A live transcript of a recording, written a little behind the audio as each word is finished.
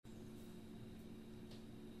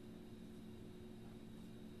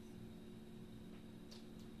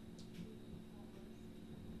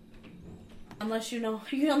unless you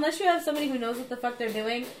have somebody who knows what the fuck they're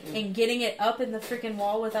doing and getting it up in the freaking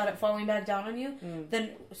wall without it falling back down on you,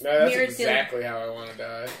 then that's exactly how I want to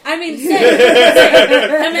die. I mean,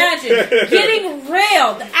 imagine getting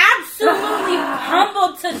railed, absolutely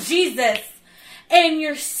humbled to Jesus, and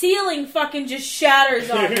your ceiling fucking just shatters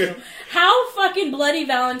on you. How fucking bloody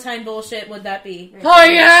Valentine bullshit would that be? Oh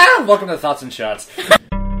yeah! Welcome to Thoughts and Shots.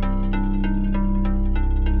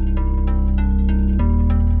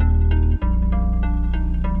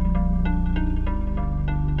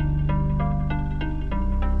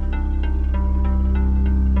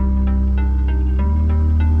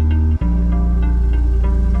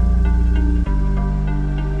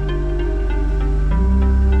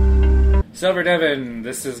 Silver Devin,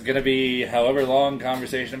 this is going to be however long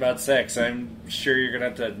conversation about sex. I'm sure you're going to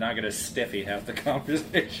have to not get a stiffy half the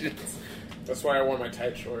conversations. That's why I wore my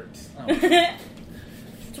tight shorts. Oh.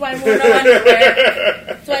 That's why I wore no underwear.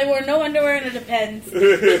 That's why I wore no underwear and it depends.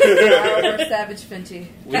 I wore Savage Fenty.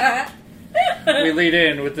 We lead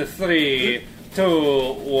in with the 3,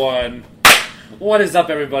 2, 1. What is up,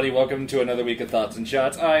 everybody? Welcome to another week of Thoughts and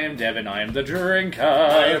Shots. I am Devin. I am the drinker.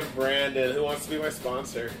 I am Brandon. Who wants to be my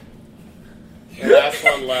sponsor? The last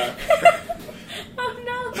one left. Oh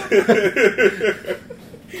no!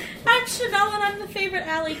 I'm Chanel and I'm the favorite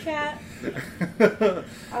alley cat.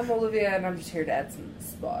 I'm Olivia and I'm just here to add some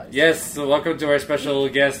spice. Yes, so welcome to our special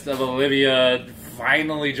guest of Olivia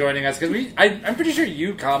finally joining us. Because I'm pretty sure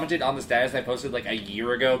you commented on the status I posted like a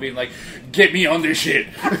year ago being like, get me on this shit.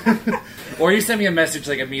 Or you sent me a message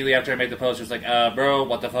like immediately after I made the post. It was like, bro,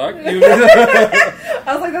 what the fuck?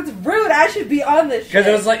 I was like, that's rude. I should be on this shit.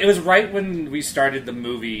 Because it was right when we started the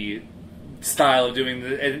movie style of doing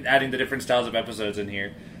and adding the different styles of episodes in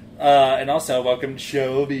here. And also, welcome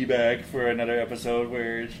Shelby back for another episode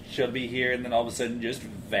where she'll be here and then all of a sudden just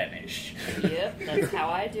vanish. Yep, that's how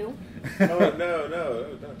I do. Oh, no,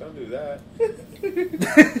 don't do that.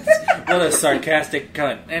 What a sarcastic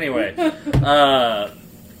cunt. Anyway,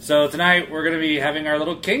 so tonight we're going to be having our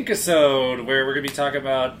little Kinkisode where we're going to be talking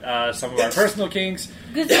about some of our personal kinks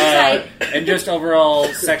and just overall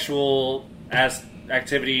sexual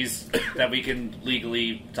activities that we can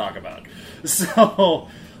legally talk about. So...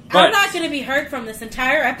 I'm not going to be heard from this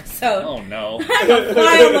entire episode. Oh, no. I'm a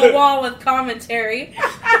fly on the wall with commentary.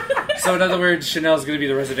 So, in other words, Chanel's going to be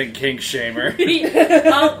the resident kink shamer.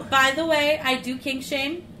 Oh, by the way, I do kink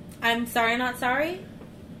shame. I'm sorry, not sorry.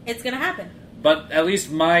 It's going to happen. But at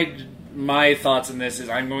least my thoughts on this is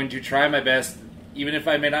I'm going to try my best, even if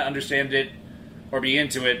I may not understand it or be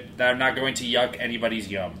into it, that I'm not going to yuck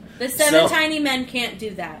anybody's yum. The 7 tiny men can't do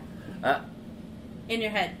that. In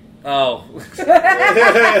your head. Oh.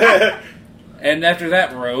 And after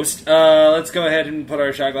that roast, let's go ahead and put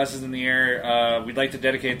our shot glasses in the air. We'd like to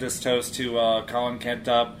dedicate this toast to Colin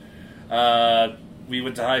Kentup. We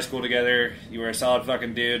went to high school together. You were a solid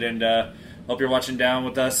fucking dude, and hope you're watching down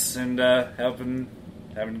with us and having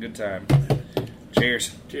a good time.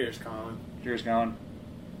 Cheers. Cheers, Colin. Cheers, Colin.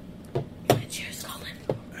 Cheers, Colin.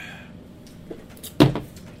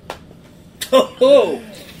 Oh!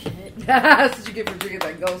 That's what you get for drinking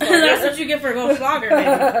that Ghost Lager. That's what you get for a Ghost Lager, baby.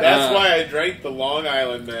 That's why I drank the Long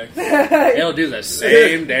Island mix. It'll do the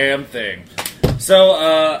same damn thing. So,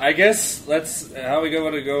 I guess how we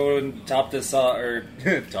going to go and top this or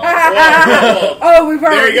top. Oh, we've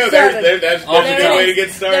already There you go. That's a good way to get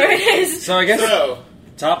started. There it is. So I guess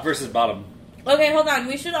top versus bottom. Okay, hold on.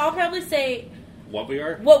 We should all probably say what we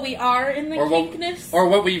are in the kinkness. Or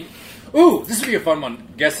what we... Ooh, this would be a fun one.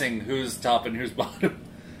 Guessing who's top and who's bottom.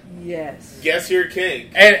 Yes. Guess your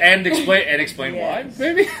kink. And explain yes. why,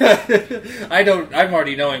 maybe? I'm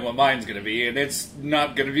already knowing what mine's going to be, and it's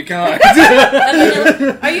not going to be kind.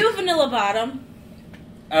 Are you a vanilla bottom?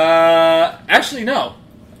 Actually, no.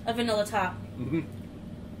 A vanilla top? Mm-hmm.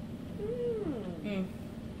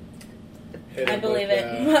 I believe it.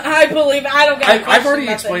 I believe it. I don't get I've already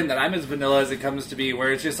explained that I'm as vanilla as it comes to be,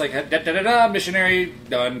 where it's just like, da-da-da-da, missionary,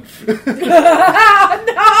 done. No!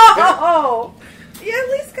 You at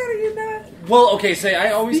least gotta do that. Well, okay,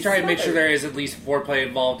 I always try and make sure there is at least foreplay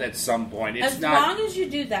involved at some point. It's as long as you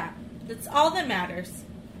do that. That's all that matters.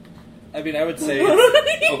 I mean, I would say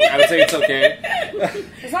it's okay.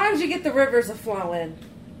 As long as you get the rivers a flowing.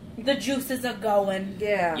 The juices are going.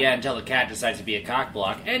 Yeah. Yeah, until the cat decides to be a cock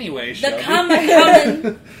block. Anyway, the Shelby. cum are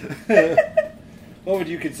coming. What would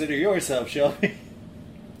you consider yourself, Shelby?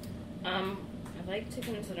 I'd like to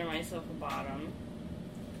consider myself a bottom.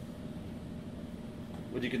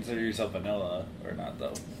 Would you consider yourself vanilla or not,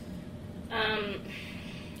 though?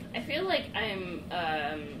 I feel like I'm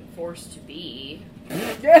forced to be. You-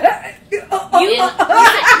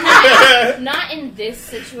 Not in this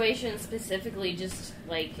situation specifically, just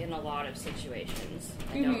like in a lot of situations.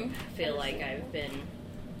 I don't feel like I've been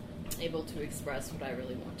able to express what I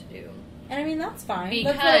really want to do. And I mean, that's fine.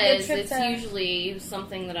 Because That's like a it's trip to- usually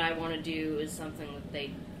something that I want to do is something that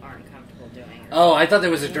they aren't comfortable doing. Oh, I thought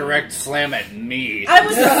there was a direct slam at me.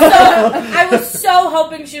 I was so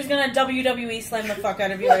hoping she was gonna WWE slam the fuck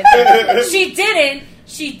out of you right there. She didn't.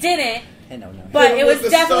 Hey, no. But it was With the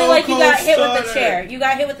definitely like you got Stone hit Cold with the Stunner. chair. You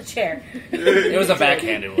got hit with the chair. It was a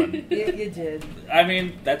backhanded one. You did. I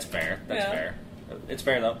mean, that's fair. That's fair. It's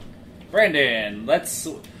fair, though. Brandon, what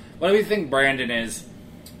do we think Brandon is?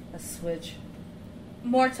 A switch.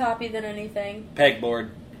 More toppy than anything.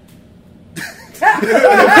 Pegboard.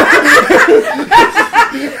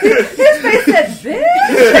 His face said,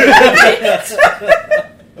 bitch!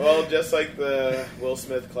 Well, just like the Will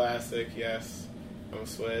Smith classic, yes, I'm a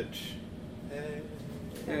switch.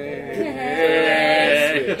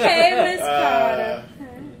 Hey, Miss Carter.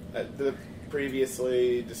 The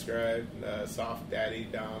previously described soft daddy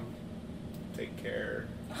dom, take care.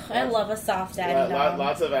 I love a soft daddy dog.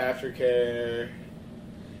 Lots of aftercare.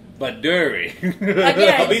 But Dury.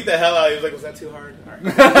 I'll beat the hell out of you. He was like, was that too hard? All right.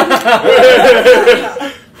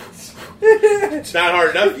 It's not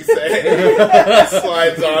hard enough, you say.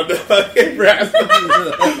 Slides on the fucking brass.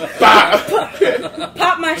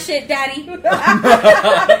 Pop my shit, daddy.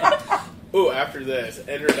 Ooh, after this,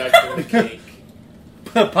 introduction to kink.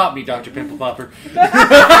 Pop me, Dr. Pimple Popper.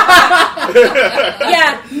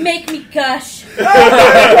 Yeah, make me gush.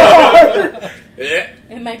 Yeah.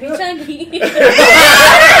 It might be chunky.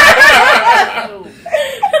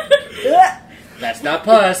 That's not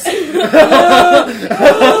pus.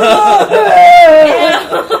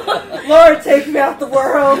 Lord, take me out the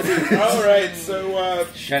world. All right, so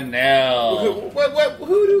Chanel.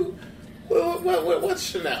 what's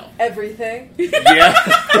Chanel? Everything. Yeah.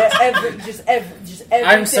 Just everything.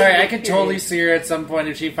 I'm sorry, I could period. totally see her at some point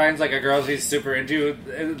if she finds like a girl she's super into,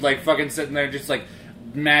 like fucking sitting there just like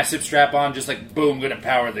massive strap on, just like boom, gonna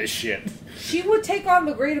power this shit. She would take on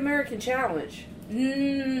the Great American Challenge.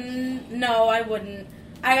 No, I wouldn't.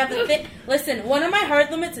 I have the fit. Listen, one of my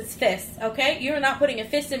hard limits is fists. Okay, you're not putting a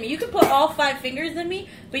fist in me. You can put all 5 fingers in me,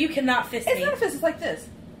 but you cannot fist It's me. not a fist. It's like this.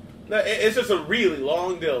 No, it's just a really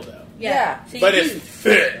long dildo. Yeah. So But you it's can-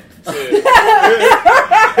 thick.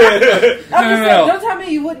 No. Don't tell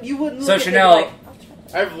me you wouldn't. So, Look at Chanel- it like,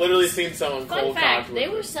 I've literally seen someone Fun cold fact, cocked they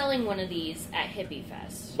with were it. selling one of these at Hippie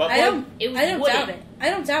Fest. But I don't It was wooden. doubt it. I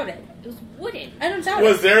don't doubt it. It was wooden. I don't doubt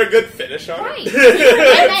was it. there a good finish on Right. it?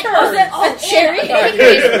 And Was it a cherry?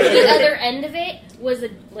 The other end of it was a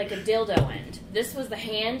dildo end. This was the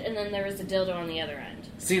hand, and then there was a dildo on the other end.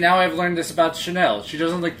 See, now I've learned this about Chanel. She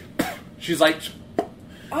doesn't like. She's like. she'll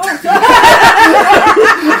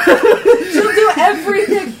do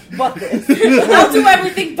everything but this. I'll do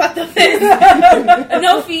everything but the fist.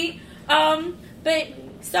 No feet. But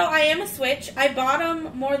so I am a switch. I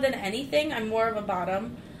bottom more than anything. I'm more of a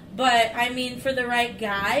bottom. But I mean, for the right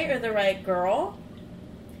guy or the right girl,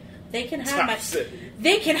 they can have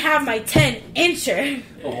my 10-incher.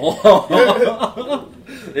 Oh.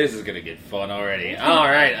 This is gonna get fun already. All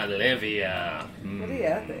right, Olivia. What do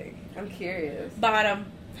you think? I'm curious. Bottom,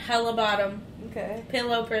 hella bottom, Okay.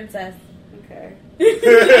 pillow princess. Okay.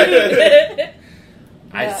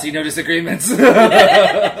 I see no disagreements.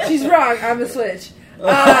 She's wrong. I'm a switch.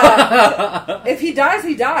 If he dies,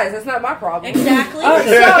 he dies. That's not my problem. Exactly.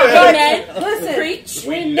 Amen. Listen, Preach.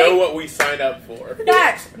 We know what we signed up for.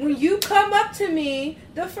 facts. When you come up to me,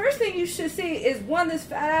 the first thing you should see is one, this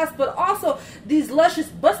fat ass, but also these luscious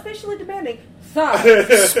but spatially demanding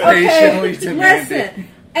thighs. Spatially demanding. Listen,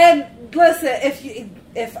 and listen.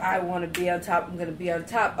 If I want to be on top, I'm going to be on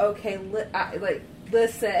top. Okay,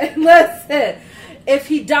 listen. If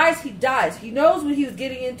he dies, he dies. He knows what he was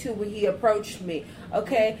getting into when he approached me.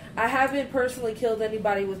 Okay, I haven't personally killed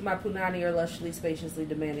anybody with my punani or lushly, spaciously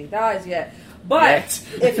demanding thighs yet. But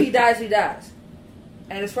if he dies, he dies.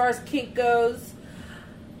 And as far as kink goes,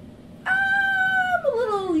 I'm a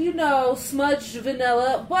little, smudged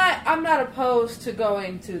vanilla, but I'm not opposed to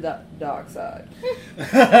going to the dark side.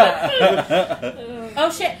 Oh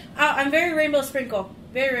shit! I'm very rainbow sprinkle.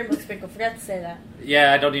 Very rainbow sprinkle. Forgot to say that.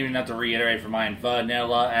 Yeah, I don't even have to reiterate for mine.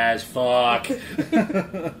 Vanilla as fuck.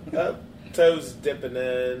 Toes dipping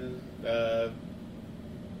in,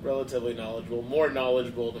 relatively knowledgeable, more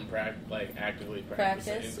knowledgeable than actively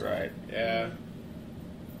practicing. Practice. Right. Yeah.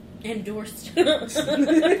 Endorsed. Yeah,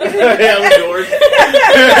 endorsed.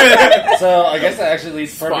 So I guess that actually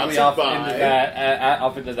leads perfectly Sponsored off by-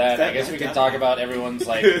 into that. I guess we can talk about everyone's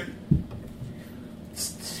like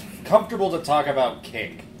comfortable to talk about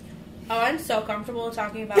kink? Oh, I'm so comfortable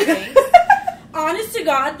talking about things. Honest to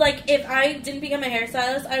God, like, if I didn't become a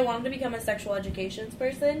hairstylist, I wanted to become a sexual education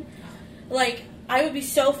person. Like, I would be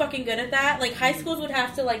so fucking good at that. Like, high schools would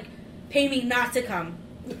have to, like, pay me not to come.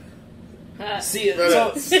 See,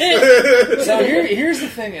 so here's the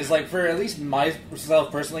thing: is like for at least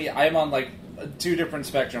myself personally, I'm on like 2 different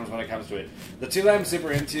spectrums when it comes to it. The 2 that I'm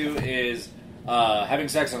super into is having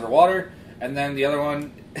sex underwater, and then the other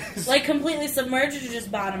one is Like, completely submerged or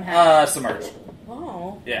just bottom half? submerged.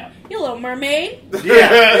 Oh. Yeah. You little mermaid.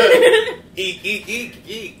 Yeah. Eek, eek, eek,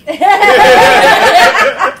 eek. And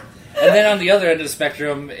then on the other end of the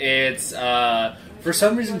spectrum, it's for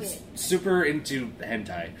some reason super into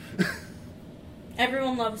hentai.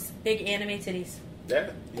 Everyone loves big anime titties. Yeah.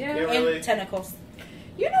 Yeah. You can't And tentacles.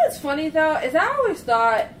 You know what's funny though is I always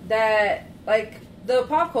thought that like the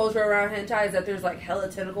pop culture around hentai is that there's like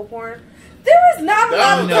hella tentacle porn. There is not a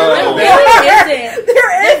lot of tentacle There porn. isn't.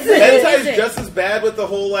 There isn't. Hentai's just as bad with the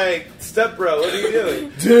whole, like, step bro. What are you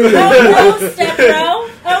doing? Dude. Oh no, step bro.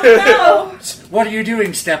 Oh What are you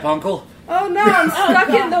doing, step uncle? Oh no, I'm stuck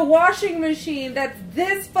God. in the washing machine that's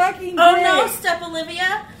this fucking no. Oh big. no, step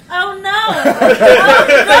Olivia. Oh no.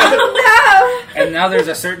 Oh no. And now there's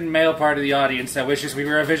a certain male part of the audience that wishes we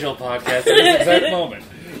were a visual podcast at this exact moment.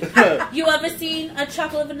 You ever seen a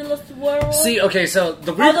chocolate vanilla swirl? See, okay, so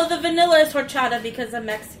the weird... Although the vanilla is horchata because I'm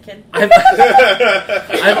Mexican. Anytime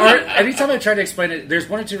I try to explain it, there's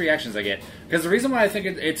 1 or 2 reactions I get. Because the reason why I think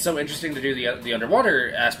it's so interesting to do the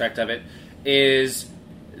underwater aspect of it is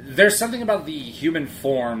there's something about the human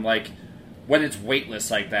form, like, when it's weightless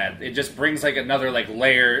like that. It just brings, like, another, like,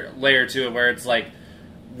 layer to it where it's, like,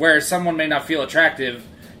 where someone may not feel attractive,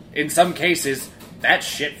 in some cases, that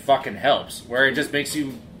shit fucking helps. Where it just makes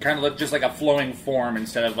you kind of look just like a flowing form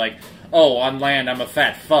instead of like, oh, on land I'm a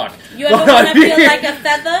fat fuck. You ever want to feel like a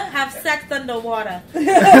feather? Have sex underwater. Hit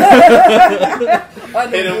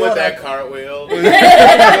him with that cartwheel.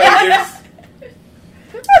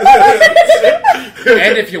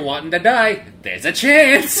 And if you're wanting to die, there's a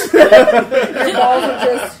chance. Your balls are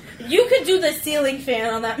just You could do the ceiling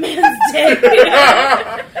fan on that man's dick.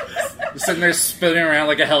 Sitting there spinning around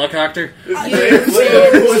like a helicopter. Pointer in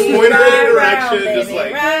direction, just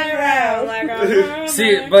like.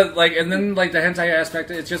 See, but like, and then like the hentai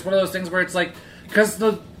aspect, it's just one of those things where it's like, because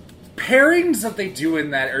the pairings that they do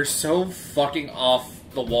in that are so fucking off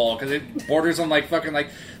the wall, because it borders on like fucking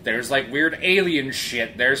like, there's like weird alien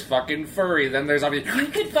shit, there's fucking furry, then there's obviously. You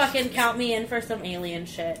could fucking count me in for some alien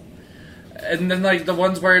shit. And then like the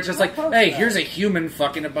ones where it's just like, hey, here's a human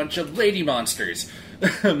fucking a bunch of lady monsters.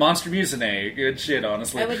 Monster Mucinex, good shit,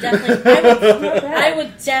 honestly. I would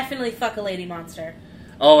definitely fuck a lady monster.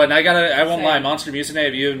 Oh, and I won't lie, Monster Mucinex,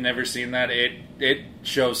 if you've never seen that, it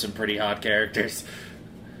shows some pretty hot characters.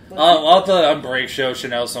 I'll have to unbreak show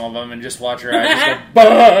Chanel some of them and just watch her eyes just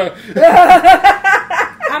go,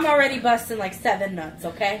 bah! I'm already busting like 7 nuts,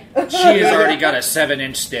 okay? She has already got a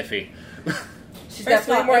 7-inch stiffy. she's got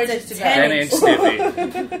 3 more inches to go. 10-inch stiffy.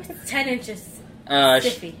 10 inches.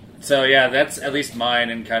 Stiffy. So yeah, that's at least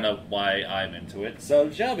mine and kind of why I'm into it.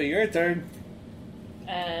 So Shelby, your turn.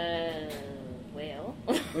 Well,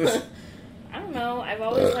 I don't know. I've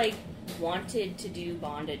always like wanted to do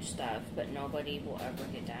bondage stuff, but nobody will ever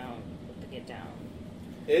get down with the get down.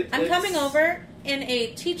 I'm coming over in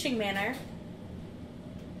a teaching manner.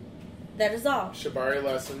 That is all. Shibari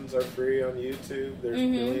lessons are free on YouTube. There's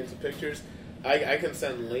millions of pictures. I can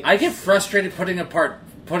send links. I get frustrated putting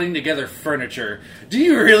together furniture. Do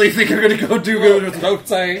you really think I'm going to go do good without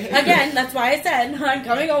saying? Again, that's why I said I'm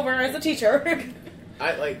coming over as a teacher.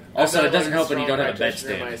 Also, I'm it doesn't not, help when you don't have a bed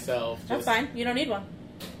practitioner stand. myself. That's fine. You don't need one.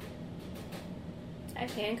 I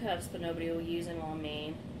have handcuffs, but nobody will use them on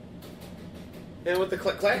me. And with the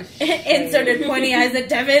click clack. Inserted pointy eyes at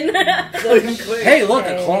Devin. Click, click. Hey, look,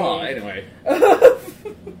 a claw. Anyway,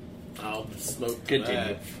 I'll smoke.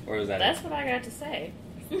 continue. Or is that That's what I got to say.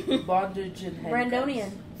 Bondage and handcuffs.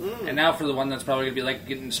 Brandonian. it? And now for the one that's probably going to be like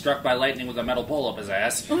getting struck by lightning with a metal pole up his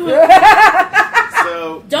ass.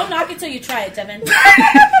 So Don't knock it till you try it, Devin.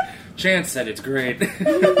 Chance said it's great.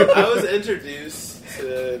 I was introduced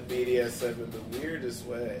to BDSM in the weirdest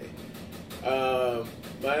way.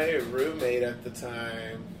 My roommate at the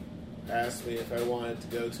time asked me if I wanted to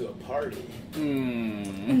go to a party.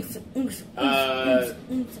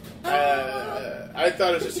 I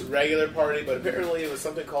thought it was just a regular party, but apparently it was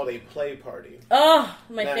something called a play party. Oh,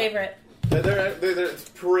 my Now, favorite. It's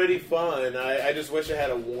pretty fun. I just wish I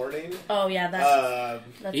had a warning. Oh, yeah, that's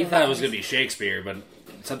He thought it was going to be Shakespeare, but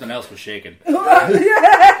something else was shaking.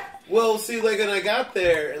 Well, see, like, and I got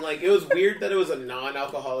there, and, like, it was weird that it was a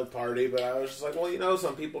non-alcoholic party, but I was just like, well, you know,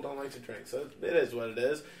 some people don't like to drink, so it is what it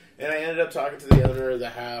is. And I ended up talking to the owner of the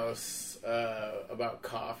house about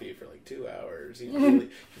coffee for, like, 2 hours. He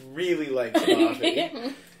really likes coffee.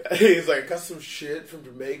 He's like, got some shit from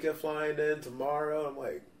Jamaica flying in tomorrow. I'm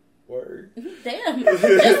like, word. Damn.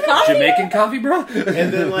 Just coffee? Jamaican coffee, bro?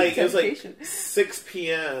 And then, like, it was, like, 6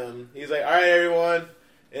 p.m. He's like, all right, everyone,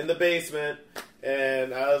 in the basement.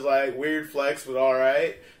 And I was like, weird flex, but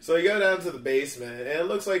alright. So we go down to the basement, and it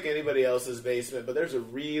looks like anybody else's basement, but there's a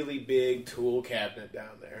really big tool cabinet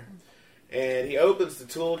down there. And he opens the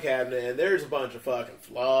tool cabinet, and there's a bunch of fucking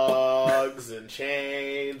flogs and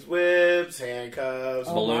chains, whips, handcuffs,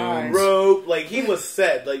 balloons, rope. Like, he was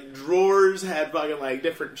set. Like, drawers had fucking, like,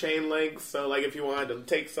 different chain lengths. So, like, if you wanted to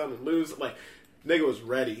take some and lose, like, nigga was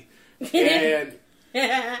ready. And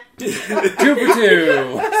 2 for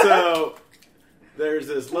 2. So there's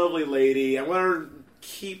this lovely lady. I'm going to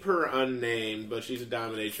keep her unnamed, but she's a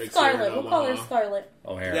dominatrix. Scarlet. We'll call her Scarlet.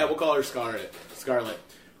 O'Hara. Yeah, we'll call her Scarlet.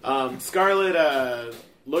 Scarlet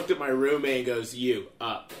looked at my roommate and goes, "You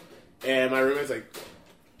up?" And my roommate's like,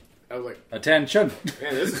 I was like, attention.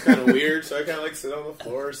 Man, this is kind of weird. So I kind of like sit on the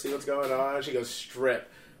floor, see what's going on. She goes,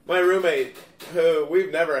 "Strip." My roommate, who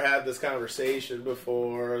we've never had this conversation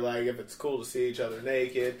before, like if it's cool to see each other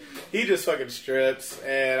naked, he just fucking strips,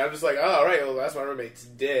 and I'm just like, oh, all right, well that's my roommate's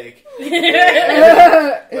dick.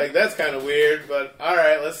 Like that's kind of weird, but all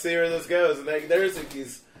right, let's see where this goes. And like, there's like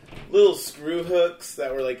these little screw hooks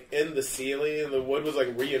that were like in the ceiling, and the wood was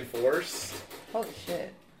like reinforced. Holy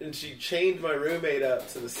shit! And she chained my roommate up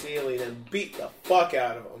to the ceiling and beat the fuck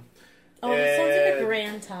out of him. Oh, that sounds like a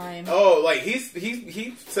grand time. Oh, like he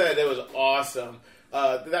said it was awesome.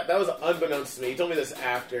 That was unbeknownst to me. He told me this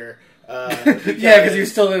after. Yeah, because you're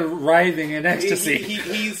still writhing in ecstasy.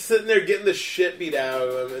 He's sitting there getting the shit beat out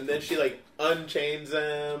of him, and then she like unchains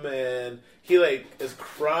him, and he like is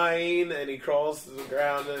crying, and he crawls to the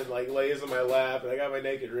ground and like lays on my lap, and I got my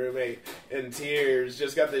naked roommate in tears,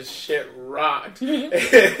 just got this shit rocked.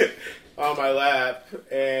 On my lap,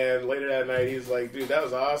 and later that night he's like, "Dude, that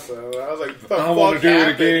was awesome." And I was like, "What the fuck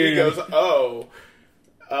happened?" He goes, "Oh,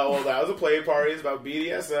 well, that was a play party. It's about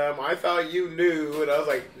BDSM. I thought you knew." And I was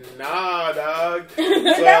like, "Nah, dog." When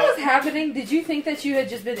that was happening, did you think that you had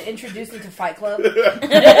just been introduced into Fight Club? Just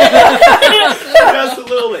a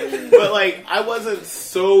little bit, but like I wasn't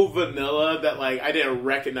so vanilla that like I didn't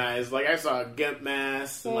recognize. Like I saw a gimp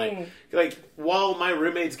mask, and like while my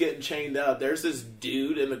roommate's getting chained up, there's this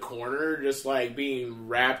dude in the corner just like being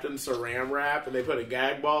wrapped in saran wrap, and they put a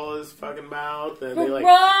gag ball in his fucking mouth, and they like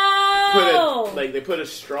put a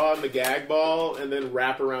straw in the gag ball, and then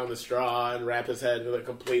wrap around the straw and wrap his head like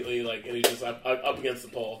completely like, and he's just up against the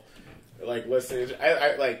pole, like listening.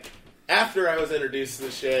 I like. After I was introduced to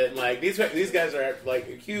the shit, and like these guys are like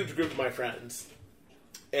a huge group of my friends,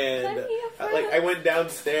 and like I went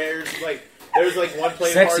downstairs, like there was like one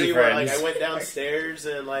play party where like I went downstairs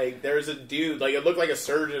and like there was a dude, like it looked like a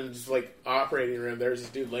surgeon's like operating room. There was this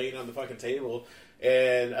dude laying on the fucking table,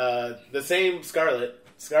 and the same Scarlet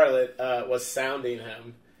was sounding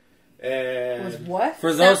him. And was what?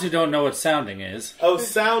 For those who don't know what sounding is,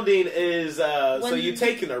 sounding is so you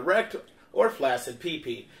take an erect or flaccid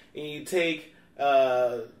pee-pee. And you take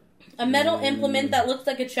a metal implement that looks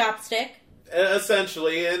like a chopstick.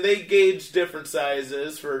 Essentially, and they gauge different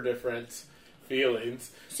sizes for different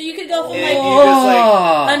feelings. So you could go from and like...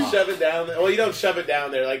 you just like shove it down there. Well, you don't shove it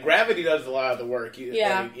down there. Like gravity does a lot of the work. You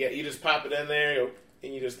just pop it in there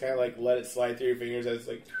and you just kind of like let it slide through your fingers as it's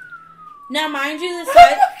like... Now, mind you,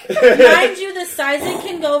 the sizing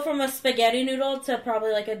can go from a spaghetti noodle to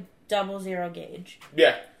probably like a 00 gauge.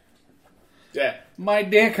 Yeah. Yeah. My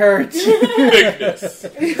dick hurts. Thickness.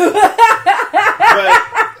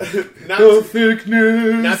 But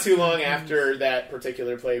thickness. Not too long after that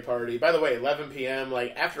particular play party. By the way, 11 p.m.,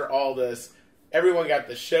 like, after all this, everyone got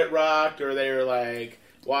the shit rocked, or they were, like,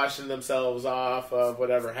 washing themselves off of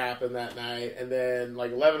whatever happened that night. And then,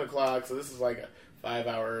 like, 11 o'clock, so this is, like, a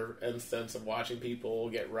 5-hour instance of watching people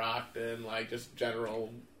get rocked and, like, just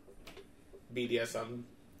general BDSM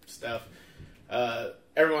stuff.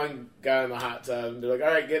 Everyone got in the hot tub, and they're like,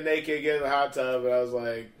 all right, get naked, get in the hot tub. And I was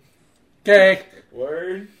like, okay.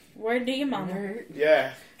 Word to your mama.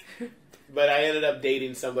 Yeah. But I ended up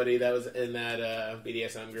dating somebody that was in that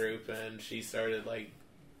BDSM group, and she started, like,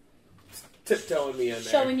 tiptoeing me in there.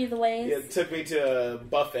 Showing you the ways. Yeah, it took me to a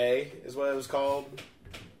buffet, is what it was called.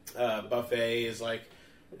 Buffet is, like,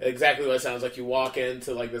 exactly what it sounds like. You walk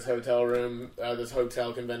into, like, this hotel room, this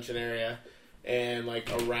hotel convention area, and, like,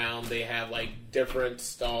 around they have, like, different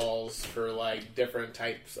stalls for, like, different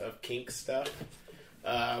types of kink stuff.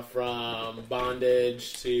 from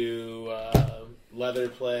bondage to leather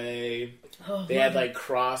play. They had like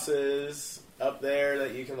crosses up there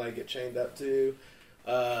that you can like get chained up to.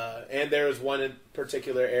 And there was one in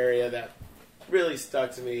particular area that really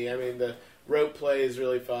stuck to me. I mean, the rope play is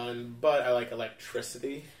really fun, but I like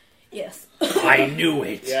electricity. Yes. I knew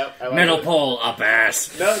it. Yep. I like Metal it. pole up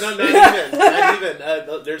ass. No, not even. Not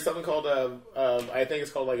even. There's something called I think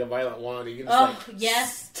it's called like a violent wand. You can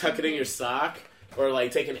just tuck it in your sock, or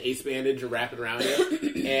like take an ace bandage and wrap it around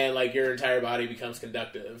you, and like your entire body becomes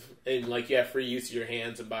conductive, and like you have free use of your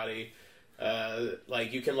hands and body.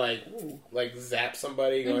 Like you can like zap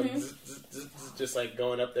somebody, going just like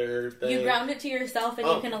going up their thing. You ground it to yourself, and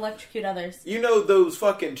you can electrocute others. You know those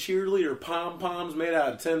fucking cheerleader pom poms made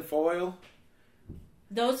out of tin foil?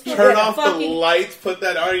 Those turn off the lights, put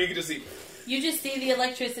that on, you can just see. You just see the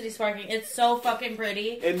electricity sparking. It's so fucking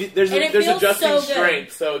pretty. And there's adjusting so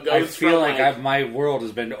strength, so it goes I feel from like my world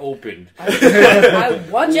has been opened. I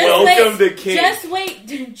wonder. Welcome to King. Just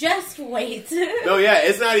wait. Just wait. No, yeah,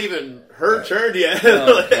 it's not even her turn yet.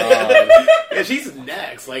 Oh, God. And she's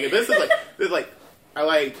next. Like this is like I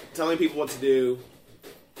like telling people what to do,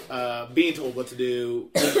 being told what to do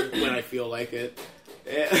when I feel like it.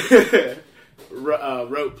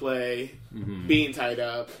 Rope play, being tied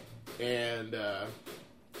up, and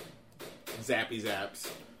zappy zaps.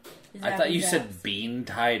 I thought you said bean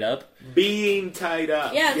tied up. Being tied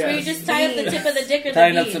up. Yeah, it's where you just tie up the tip of the dick or the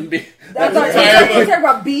Tying bean. up some beans. That's you're talking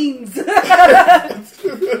about beans.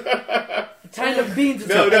 Tying up beans.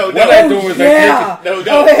 No. What I do is yeah. No.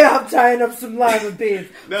 Oh yeah, I'm tying up some lima beans.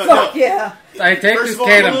 Fuck yeah. I take First this of all,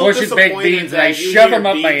 can I'm of a little Bush's baked disappointed beans and that I you shove hear them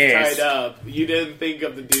up my beans ass. tied up. You didn't think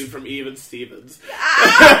of the dude from Even Stevens.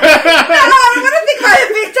 I wouldn't think I had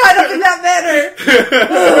being tied up in that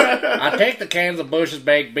manner. I take the cans of Bush's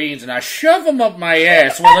baked beans and I shove them up my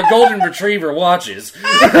ass while the golden retriever watches.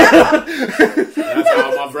 That's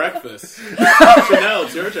all my breakfast. Chanel,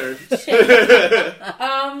 it's your turn.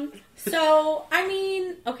 So, I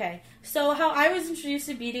mean, okay. So, how I was introduced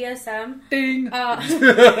to BDSM. Ding.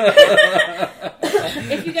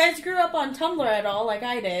 If you guys grew up on Tumblr at all, like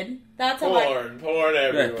I did, that's how Porn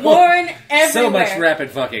everywhere. Porn everywhere. So much rapid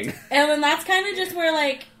fucking. And then that's kind of just where,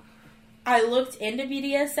 like, I looked into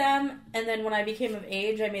BDSM, and then when I became of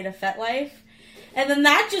age, I made a FetLife. And then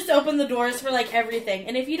that just opened the doors for, like, everything.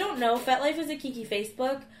 And if you don't know, FetLife is a kinky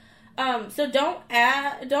Facebook. So don't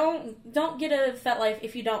get a FetLife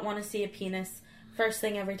if you don't want to see a penis first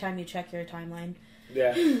thing every time you check your timeline.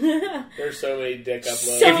 Yeah. There's so many dick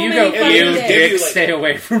uploads. So If you many go fucking ew dicks. dick, like- stay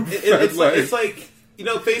away from It's like, you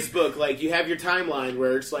know, Facebook, like, you have your timeline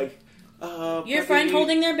where it's like, Your friend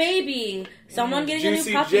holding their baby. Someone getting a new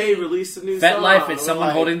Juicy puppy. J released a new Fat song. life, it's someone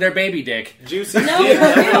Like, holding their baby dick. Juicy No, J for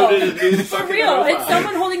real. uploaded a new For fucking real. robot. It's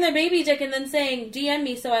someone holding their baby dick and then saying, DM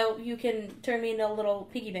me so you can turn me into a little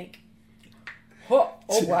piggy bank. Oh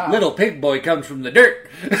wow. Little pig boy comes from the dirt.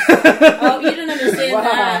 Oh, you didn't understand Wow.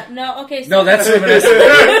 that. No, okay. So, No, that's reminiscent.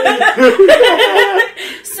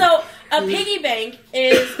 so a piggy bank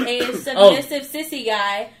is a submissive sissy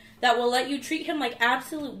guy that will let you treat him like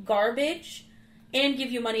absolute garbage and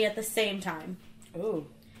give you money at the same time. Ooh.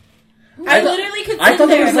 I literally could sit I thought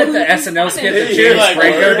there it was like the and SNL skit that You're James like,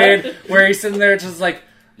 Franco what? did, where he's sitting there just like,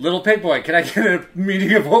 little pig boy, can I get a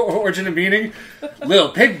meaning of origin of meaning? Little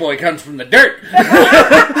pig boy comes from the dirt.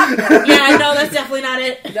 Yeah, no, that's definitely not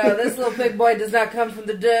it. No, this little pig boy does not come from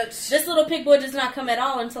the dirt. This little pig boy does not come at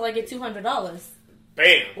all until I get $200.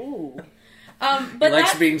 Bam. Ooh. But Likes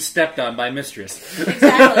that's being stepped on by mistress.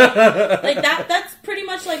 exactly like that's pretty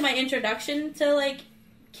much like my introduction to like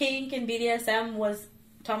kink and BDSM was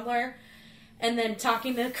Tumblr, and then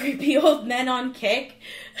talking to creepy old men on Kick.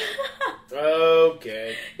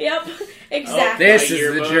 Okay. Yep, exactly. This My is the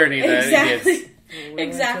yearbook. journey that Exactly. it gets.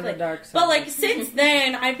 Exactly. The dark side. But like since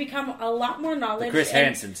then, I've become a lot more knowledge. The Chris and-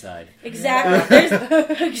 Hansen side. Exactly.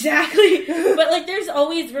 Exactly. But like, there's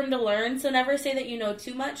always room to learn. So never say that you know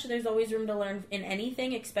too much. There's always room to learn in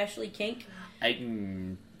anything, especially kink. I,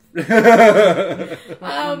 But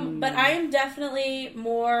I am definitely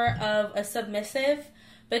more of a submissive.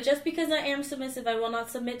 But just because I am submissive, I will not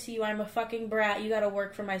submit to you. I'm a fucking brat. You gotta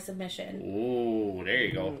work for my submission. Ooh, there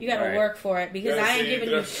you go. You gotta All right. work for it because Yeah, I ain't see, giving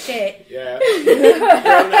they're- you shit. Yeah.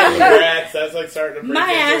 Congrats. That's like starting to bring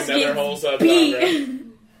My ass another whole gets subgenre. beat.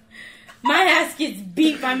 My ass gets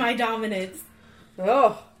beat by my dominance.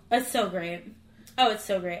 Oh. That's so great. Oh, it's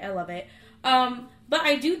so great. I love it. But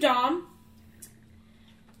I do dom.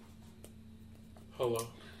 Hello.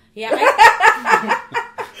 Yeah,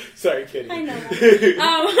 Sorry, kidding. I know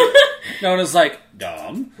that. Known as like,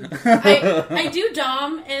 Dom. I do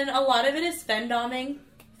dom, and a lot of it is femdoming.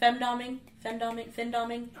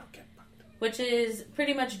 Findoming, which is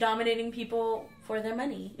pretty much dominating people for their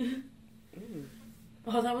money.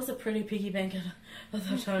 Oh, that was a pretty piggy bank at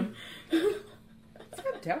that time.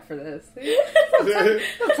 I'm down for this.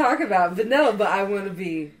 I'm talking about vanilla, but I want to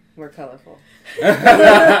be more colorful.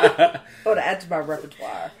 I want to add to my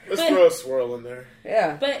repertoire. Let's throw a swirl in there.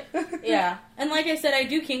 Yeah. But, yeah. And like I said, I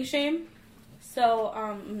do kink shame.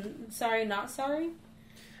 So, sorry, not sorry.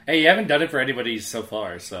 Hey, you haven't done it for anybody so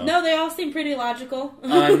far, so... No, they all seem pretty logical.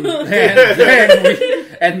 and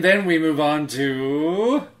then we move on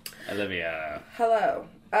to... Olivia. Hello.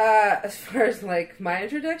 As far as, like, my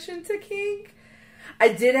introduction to kink, I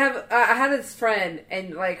had this friend,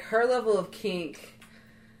 and, like, her level of kink...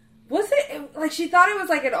 like, she thought it was,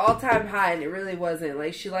 like, an all-time high, and it really wasn't.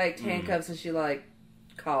 Like, she liked handcuffs and she liked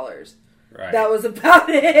collars. Right. That was about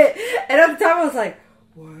it. And at the time, I was like,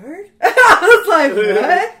 word? I was like,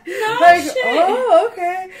 what? No like, shit. Oh,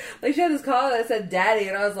 okay. Like, she had this collar that said daddy,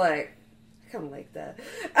 and I was like, I kind of like that.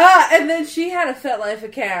 And then she had a FetLife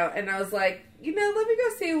account, and I was like, let me go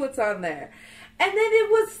see what's on there. And then it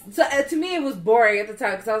was, to me, it was boring at the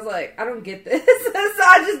time, because I was like, I don't get this. So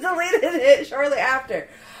I just deleted it shortly after.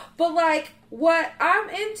 But, like, what I'm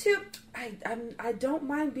into, I don't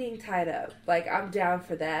mind being tied up. Like, I'm down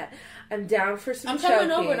for that. I'm down for some choking. I'm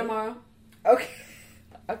coming over tomorrow. Okay.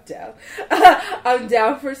 I'm down. I'm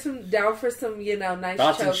down for some, nice Thoughts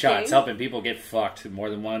choking. and shots, helping people get fucked more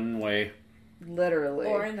than one way. Literally.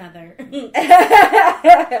 Or another.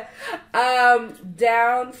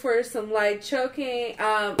 Down for some light choking.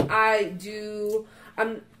 I'm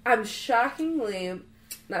not shockingly,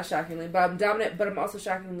 but I'm dominant, but I'm also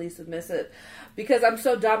shockingly submissive. Because I'm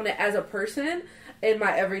so dominant as a person in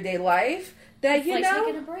my everyday life that, it's like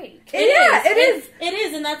taking a break. It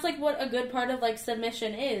is, and that's like what a good part of like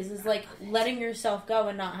submission is like letting yourself go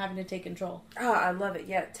and not having to take control. Oh, I love it.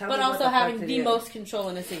 Yeah, tell me. But what also the having fuck to the do. most control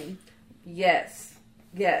in a scene. Yes.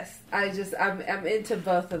 I'm into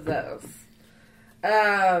both of those.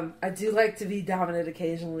 I do like to be dominant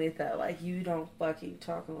occasionally, though. Like, you don't fucking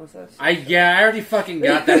talk unless that's... I already fucking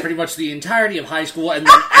got that pretty much the entirety of high school and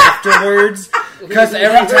then afterwards. Because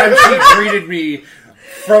every time she greeted me,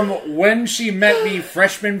 from when she met me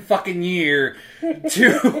freshman fucking year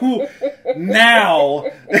to now,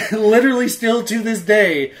 literally still to this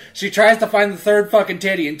day, she tries to find the third fucking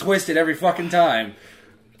titty and twist it every fucking time.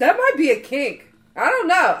 That might be a kink. I don't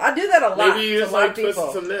know. I do that a lot. Maybe you just like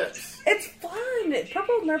twisting some nips. It's fun.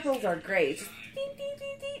 Purple nipples are great. Just deep, deep,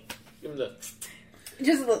 deep, deep. Give them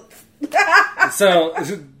Just look. So,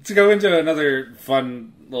 to go into another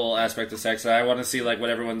fun little aspect of sex, I want to see like what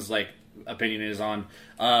everyone's like opinion is on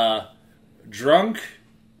drunk,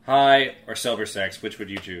 high, or sober sex. Which would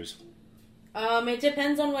you choose? It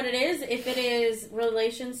depends on what it is. If it is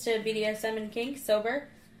relations to BDSM and kink, sober.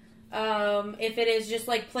 If it is just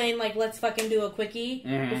like plain like let's fucking do a quickie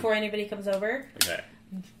before anybody comes over. Okay.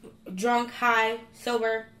 Drunk, high,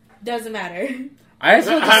 sober, doesn't matter. I'm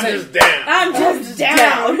just down. I'm just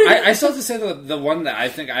down. I still have to say the one that I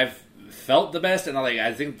think I've felt the best, and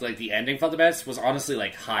I think like the ending felt the best was honestly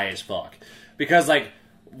like high as fuck, because like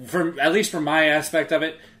at least from my aspect of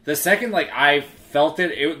it, the second like I felt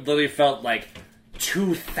it literally felt like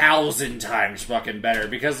 2,000 times fucking better,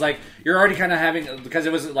 because like you're already kind of having, because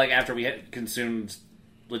it was like after we had consumed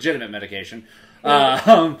legitimate medication.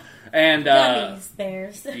 And Gummies,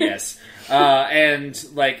 bears. yes,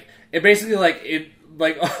 and like it basically like it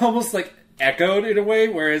like almost like echoed in a way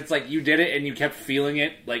where it's like you did it and you kept feeling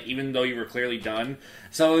it like even though you were clearly done.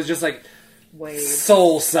 So it was just like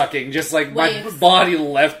soul sucking, just like my body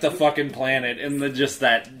left the fucking planet, and then just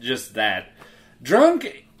that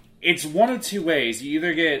drunk. It's one of two ways. You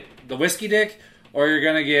either get the whiskey dick or you're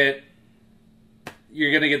gonna get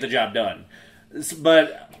the job done.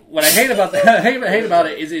 But what I hate about that, hate about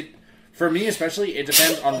it is it, for me especially, it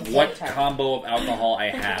depends on what combo of alcohol I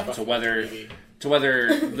have to whether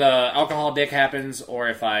the alcohol dick happens or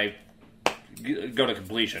if I go to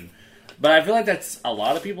completion. But I feel like that's a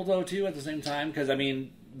lot of people though too at the same time, because I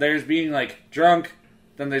mean there's being like drunk,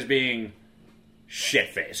 then there's being shit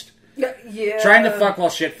faced. Yeah. Trying to fuck while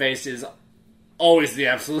shit faced is always the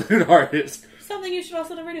absolute hardest. Something you should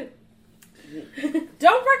also never do.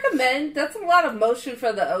 Don't recommend. That's a lot of motion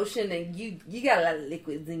for the ocean, and you got a lot of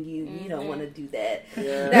liquids in you. You don't want to do that.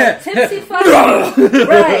 Yeah. Now, tipsy fucking.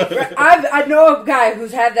 right. I know a guy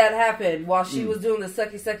who's had that happen while she was doing the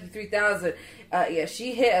Sucky 3000.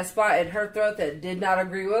 She hit a spot in her throat that did not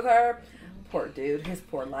agree with her. Poor dude, his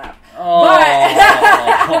poor lap. Oh.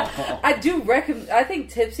 But I do recommend. I think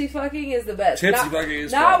tipsy fucking is the best. Tipsy fucking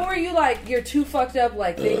is not fun. where you like you're too fucked up,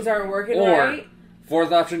 like things aren't working Or right.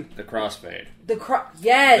 fourth option, the crossfade.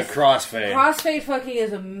 Yes. The crossfade. Crossfade fucking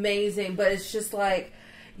is amazing, but it's just like,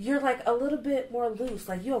 you're like a little bit more loose.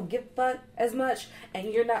 Like, you don't give a fuck as much,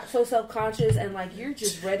 and you're not so self-conscious, and like, you're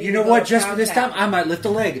just ready You to know go what? Just for this downtown. time, I might lift a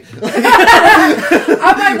leg.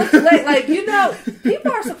 I might look late. Like, you know,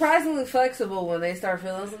 people are surprisingly flexible when they start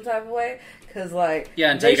feeling some type of way. Because, like,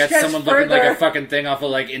 Yeah, until they you got stretch someone looking like further. a fucking thing off of,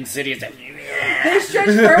 like, Insidious. They stretch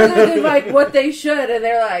further than, like, what they should. And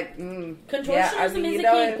they're like, Contortionism yeah, I mean, is you a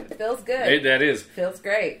know, key. it feels good. Hey, that is. Feels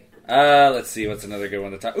great. Let's see. What's another good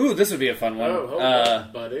one to talk? Ooh, this would be a fun one. Oh, hold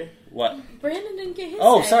on, buddy. What? Brandon didn't get his.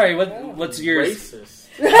 Oh, say. sorry. What's yours? Racist.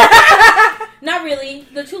 Not really.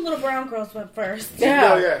 The two little brown girls went first.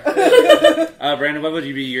 Yeah. Oh, yeah. Brandon, what would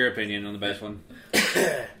be your opinion on the best one?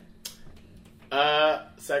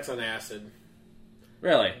 Sex on acid.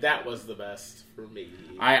 Really? That was the best for me.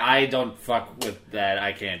 I don't fuck with that.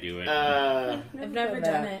 I can't do it. I've never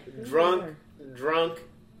done it. Drunk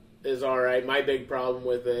is alright. My big problem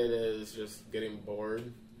with it is just getting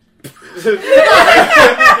bored.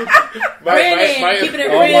 Brandon, keeping it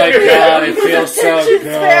Oh real. my god, it feels so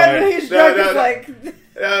good. He's drunk, it's like...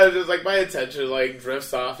 just like my attention like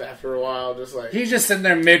drifts off after a while. Just like He's just sitting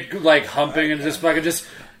there mid like humping and just fucking just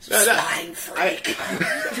spine freak.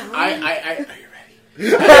 Are you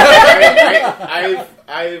ready?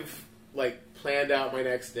 I've like planned out my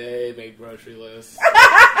next day, made grocery lists.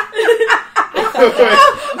 I'd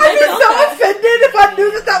be so offended if I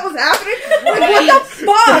knew that was happening. Like, what the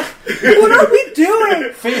fuck? What are we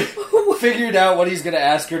doing? figured out what he's gonna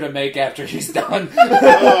ask her to make after he's done.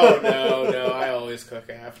 Oh no, I always cook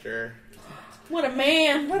after. What a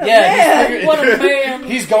man. What a Yeah, man. What a man.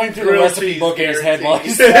 He's going through the Grilled recipe cheese book in his head while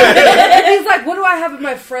he's He's like, what do I have in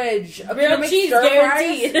my fridge? Real cheese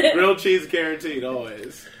guaranteed. Grilled cheese guaranteed,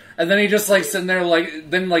 always. And then he just like sitting there like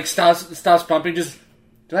then like stops pumping. Just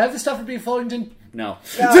do I have the stuff for beef Wellington? No.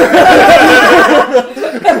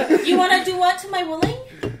 You want to do what to my willing?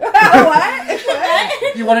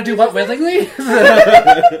 What? You want to do what willingly?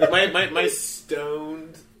 My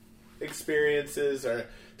stoned experiences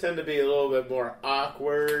tend to be a little bit more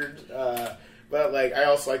awkward, but like I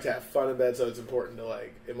also like to have fun in bed, so it's important to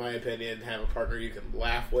like, in my opinion, have a partner you can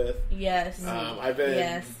laugh with. Yes. I've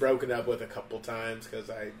been broken up with a couple times because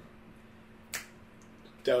I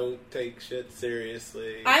don't take shit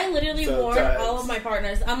seriously. I literally warn sometimes. all of my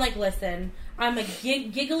partners. I'm like, listen, I'm a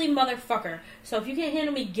giggly motherfucker. So if you can't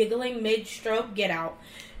handle me giggling mid-stroke, get out.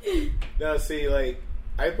 No, see, like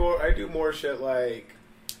I do more shit like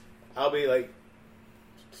I'll be like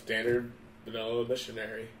standard vanilla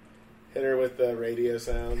missionary. Hit her with the radio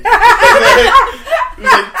sound.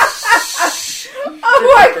 Oh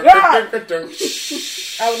my god!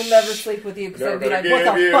 I will never sleep with you because I'd be like, what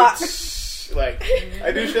the fuck? Like,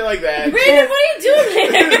 I do shit like that. Brandon, what are you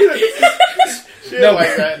doing there? Shit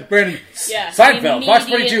like that. Brandon. Yeah. Seinfeld, Fox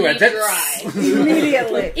 42, and Immediately that's dry.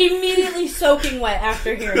 Immediately. Immediately soaking wet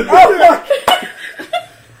after hearing it. Oh my.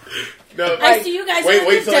 No, I see you guys wait in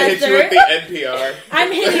the till I hit you with desert. the NPR.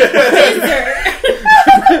 I'm hitting the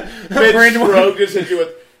desert. Brandon Stroke just hit you with.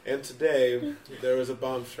 And today there was a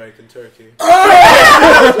bomb strike in Turkey. Oh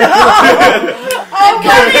my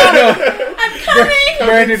god! I'm coming!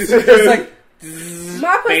 Brandon is just like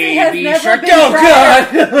My pussy has baby never shark. been Oh drier. god!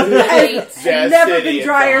 Has Jazz never City been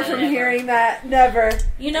drier is from fine. hearing that. Never.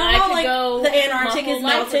 You know I how could like go the Antarctic my is whole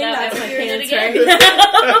life melting? without That's my ever hearing pants it right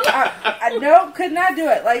again. now. No, could not do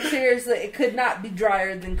it. Like seriously, it could not be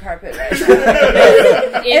drier than carpet right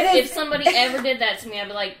now. If somebody ever did that to me, I'd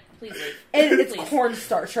be like, please leave. It's Please.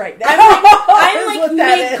 cornstarch right now. I'm Is like what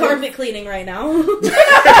that mid is. carpet cleaning right now.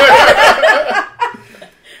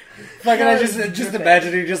 Fucking, I just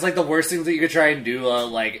imagining just like the worst things that you could try and do,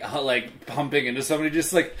 like pumping into somebody,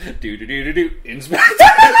 just like do inspect.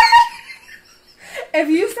 If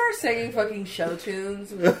you start singing fucking show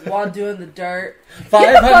tunes while doing the dirt,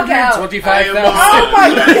 get the fuck out. 525,000. Oh my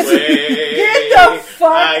god! Get the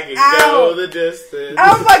fuck I can out! go the distance.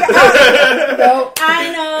 Oh my god! No. I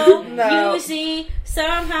know. No. You see,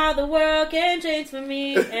 somehow the world can change for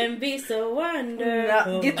me and be so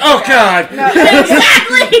wonderful. No. Get the Oh fuck out. god! No.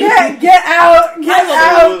 Exactly. Get out! Get So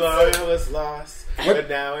out! long I was lost, but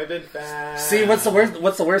now I've been found. See, what's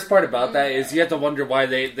the worst part about that is you have to wonder why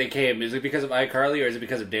they came. Is it because of iCarly or is it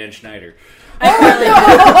because of Dan Schneider?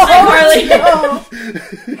 iCarly. No.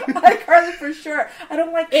 iCarly for sure. I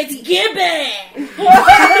don't like It's Gibby.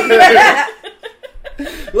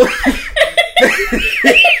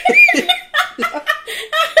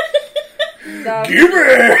 No. Gibby.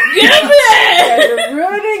 You're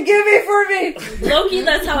ruining Gibby for me. Loki,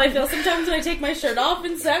 that's how I feel sometimes when I take my shirt off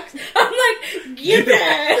in sex. I'm like, Gibby.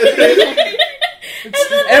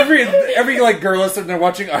 Every like girl is sitting there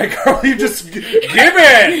watching iCarly, you just give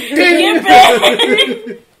it. Give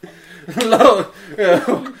it. Hello.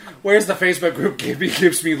 Where's the Facebook group? Gibby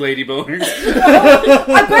gives me lady boners.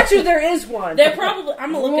 I bet you there is one. They're probably.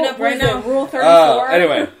 I'm gonna look it up right now. Rule 34.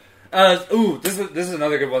 Anyway, this is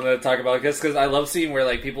another good one to talk about because I love seeing where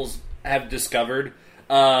like people have discovered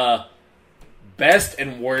best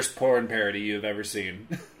and worst porn parody you've ever seen.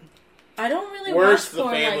 I don't really Worst watch the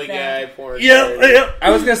porn Family like that. Guy porn. Yep.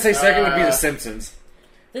 I was gonna say second would be The Simpsons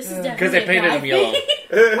This is definitely because they painted them yellow.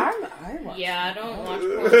 I watch. Yeah, I don't watch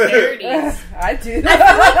porn parodies. I do. I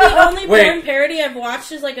feel like the only Wait. porn parody I've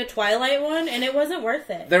watched is like a Twilight one, and it wasn't worth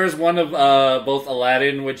it. There was one of both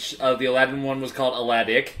Aladdin, which the Aladdin one was called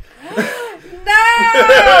Aladic.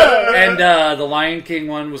 No! And the Lion King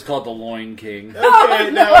one was called The Loin King.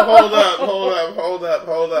 Okay, now hold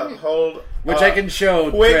up. Which I can show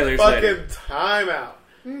Quick trailers fucking later. time out.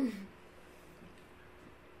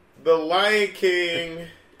 The Lion King.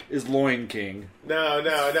 Is Loin King. No,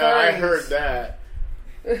 I heard that.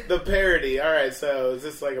 The parody. Alright, so is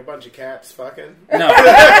this like a bunch of cats fucking? No.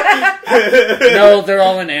 No, they're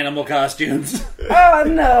all in animal costumes. Oh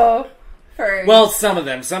no. Furry. Well, some of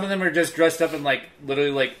them. Some of them are just dressed up in like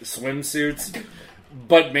literally like swimsuits,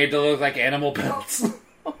 but made to look like animal pelts.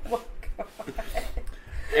 Oh my god.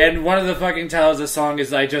 And one of the fucking titles of the song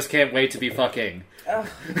is "I Just Can't Wait to Be Fucking."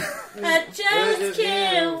 I just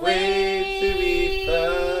can't wait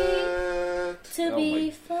to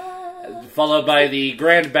be fucked. Followed by the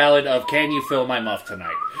grand ballad of "Can You Fill My Muff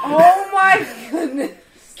Tonight?" Oh my goodness.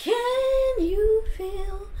 Can you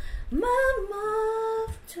feel my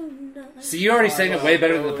muff tonight? See, you already sang it way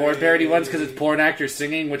better than the porn parody ones because it's porn actors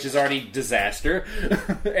singing, which is already disaster.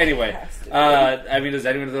 Anyway, I mean, does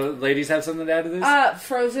anyone of the ladies have something to add to this?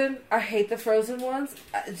 Frozen. I hate the Frozen ones.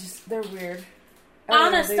 They're weird. I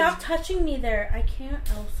don't Anna, know, they stop touching me there. I can't,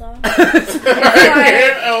 Elsa.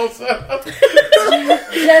 Elsa.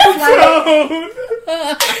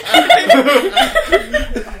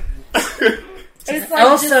 It's like,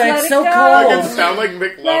 Elsa, just let it's it so go. cold. It sound like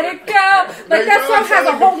McLovin. Let it go. Like that song has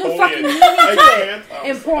a whole new fucking meaning to it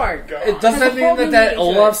in porn. It doesn't There's a mean whole that new that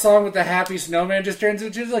meaning to Olaf it. song with the happy snowman just turns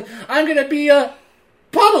into like, I'm gonna be a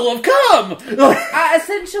puddle of cum.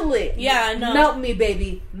 Essentially, Yeah, no. Melt me,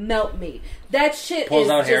 baby, melt me. That shit Pulls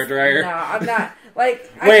is out just, hairdryer. No, I'm not.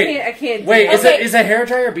 Like Wait, I can't. Wait, do it. is a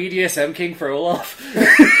hairdryer BDSM king for Olaf?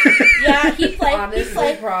 Yeah, he played.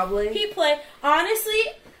 Honestly, probably. He played. Honestly,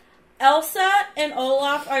 Elsa and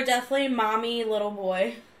Olaf are definitely mommy little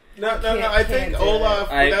boy. No. I think can't do Olaf,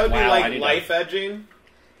 it. that would be I like need life edging.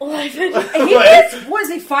 Life He is. Was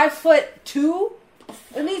he 5'2"?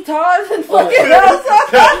 Isn't he taller than fucking Elsa?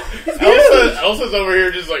 Elsa's over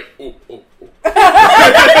here just like, ooh.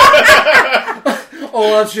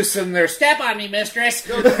 Olaf's just sitting there, step on me, mistress.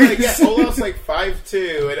 No, like, yeah, Olaf's like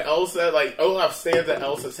 5'2", and Elsa, like, Olaf stands at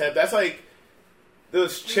Elsa's head. That's like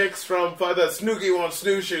those chicks from the Snooky Wants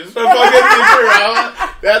Snooshers from fucking Futurama.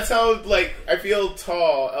 That's how, like, I feel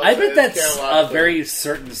tall. Elsa I bet is that's Carolina. a very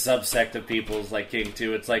certain subsect of people's like king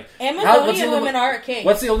too. It's like Amazonian women are a king.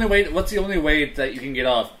 What's the only way that you can get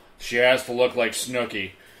off? She has to look like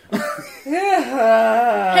Snooki.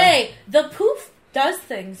 Hey, the poof does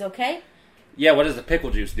things, okay? Yeah, what does the pickle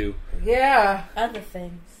juice do? Yeah. Other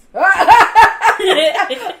things. Other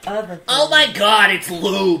things. Oh my god, it's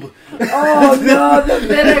lube. Oh no, the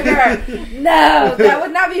vinegar. No, that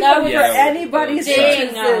would not be That fun would- for anybody's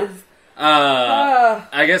Dang. senses.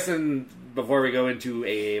 I guess before we go into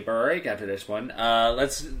a break after this one,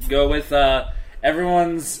 let's go with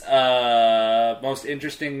everyone's most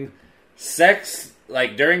interesting sex,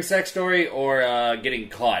 like during sex story or getting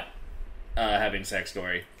caught having sex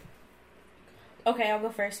story. Okay, I'll go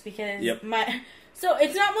first because Yep. so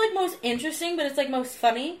it's not like most interesting, but it's like most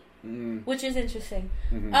funny, which is interesting.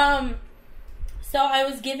 Mm-hmm. So I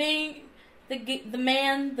was giving the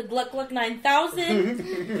man the Gluck Gluck 9000, and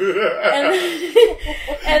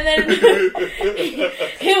then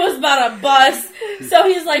he was about to bust. So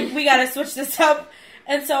he's like, "We gotta switch this up,"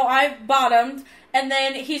 and so I bottomed, and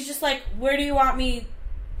then he's just like, "Where do you want me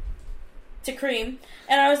to cream?"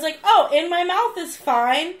 And I was like, "Oh, in my mouth is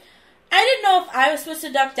fine." I didn't know if I was supposed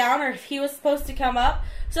to duck down or if he was supposed to come up.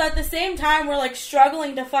 So at the same time, we're like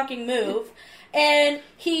struggling to fucking move. And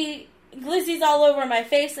he glizzies all over my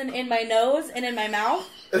face and in my nose and in my mouth.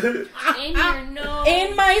 In your nose.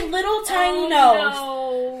 In my little tiny nose.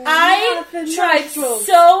 No. I tried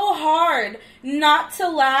so hard not to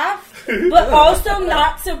laugh, but also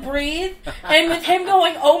not to breathe. And with him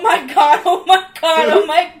going, "Oh my god, oh my god, oh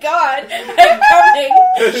my god," I'm coming.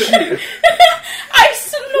 I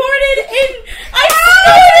snorted in.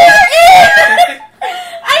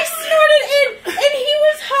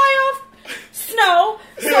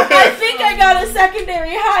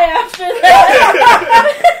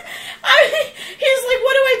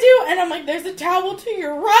 I'm like, there's a towel to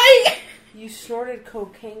your right. You snorted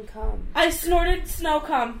cocaine cum. I snorted snow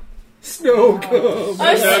cum. Snow cum. No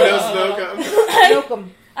snow cum. Snow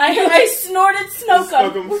cum. I snorted snow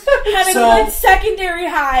cum. Had a good secondary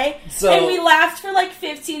high, and we laughed for like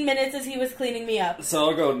 15 minutes as he was cleaning me up. So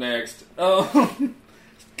I'll go next. Oh,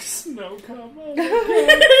 snow cum.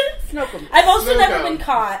 Snow cum. I've also Snow never cum. been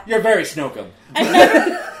caught. You're very snow cum.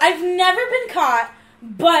 I've never been caught,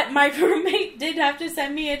 but my roommate did have to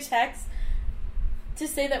send me a text to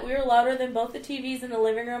say that we were louder than both the TVs in the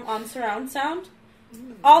living room on surround sound.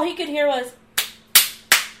 All he could hear was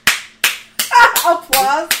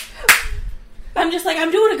applause. I'm just like,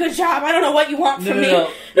 I'm doing a good job. I don't know what you want from me. No.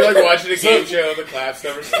 You're like watching a game show, the claps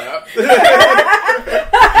never stop. Everyone,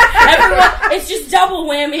 it's just double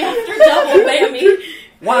whammy after double whammy.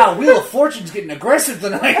 Wow, Wheel of Fortune's getting aggressive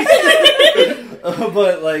tonight.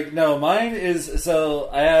 But, like, no, mine is, so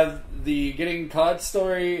I have the getting caught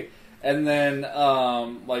story, and then,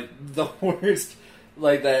 like, the worst,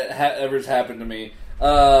 like, that ever's happened to me,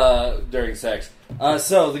 during sex.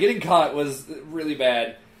 So, the getting caught was really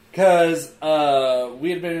bad, because,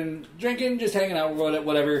 we had been drinking, just hanging out,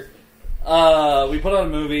 whatever. We put on a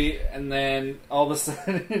movie, and then, all of a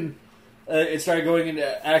sudden, it started going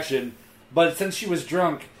into action. But since she was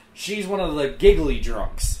drunk, she's one of the giggly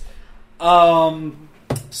drunks.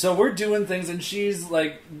 So we're doing things, and she's,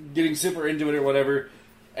 like, getting super into it or whatever.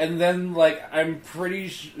 And then, like, I'm pretty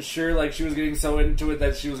sure, like, she was getting so into it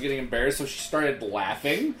that she was getting embarrassed, so she started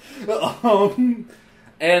laughing.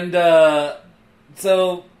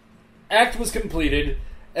 So act was completed,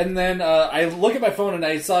 and then I look at my phone, and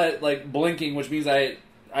I saw it, like, blinking, which means I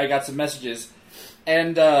got some messages.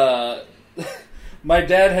 And my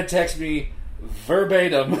dad had texted me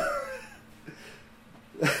verbatim,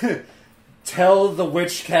 tell the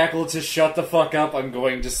witch cackle to shut the fuck up, I'm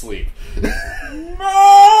going to sleep.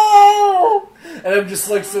 No! And I'm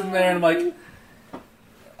just like sitting there and I'm like,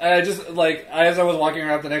 and I just like, as I was walking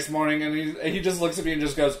around the next morning, and he just looks at me and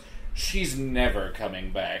just goes, she's never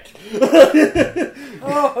coming back.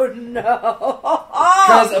 Oh no.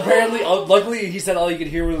 Because apparently, luckily he said all you could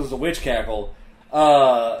hear was a witch cackle.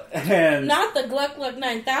 And Not the Gluck Gluck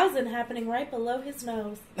 9000 happening right below his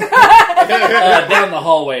nose. down the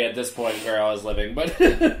hallway at this point where I was living, but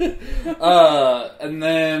and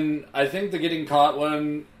then I think the getting caught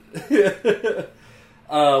one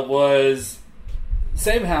was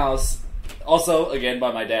same house, also again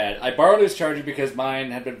by my dad. I borrowed his charger because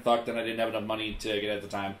mine had been fucked and I didn't have enough money to get it at the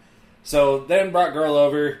time. So then brought girl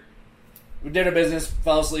over, we did our business,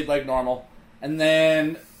 fell asleep like normal, and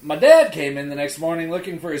then my dad came in the next morning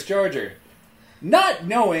looking for his charger. Not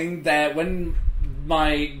knowing that when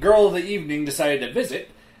my girl of the evening decided to visit,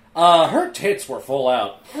 her tits were full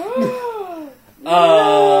out.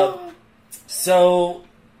 So,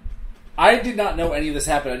 I did not know any of this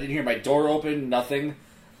happened. I didn't hear my door open, nothing.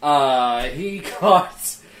 He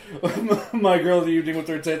caught my girl of the evening with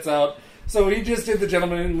her tits out. So he just did the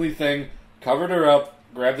gentlemanly thing, covered her up,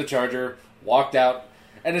 grabbed the charger, walked out.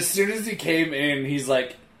 And as soon as he came in, he's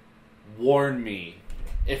like, warn me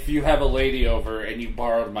if you have a lady over and you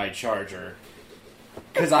borrowed my charger,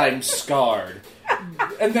 because I'm scarred.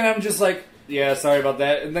 And then I'm just like, yeah, sorry about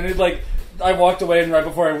that. And then it like, I walked away, and right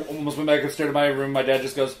before I almost went back upstairs to my room, my dad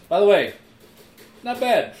just goes, by the way, not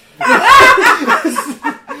bad.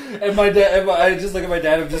 And my dad, I just look at my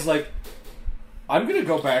dad, I'm just like, I'm gonna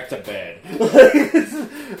go back to bed.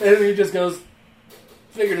 And he just goes,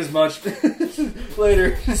 figured as much.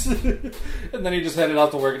 Later. And then he just headed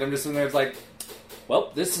out to work, and I'm just sitting there, it's like,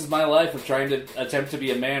 well, this is my life of trying to attempt to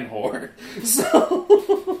be a man whore. So,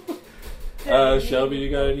 Shelby, you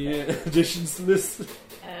got any additions to this?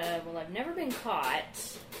 Well, I've never been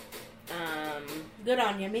caught. Good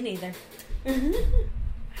on you, me neither.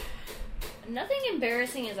 Nothing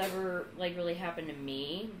embarrassing has ever, like, really happened to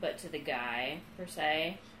me, but to the guy, per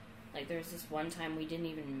se. Like, there's this one time we didn't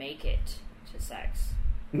even make it to sex.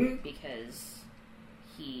 Because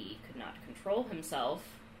he could not control himself.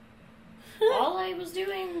 All I was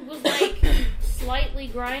doing was, like, slightly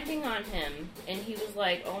grinding on him. And he was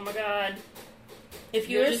like, oh my god. If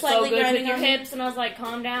you You're were just slightly so good grinding with your on hips. And I was like,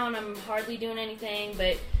 calm down, I'm hardly doing anything.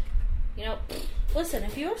 But, you know... Listen,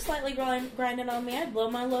 if you were slightly grinding on me, I'd blow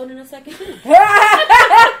my load in a second too. Thank you.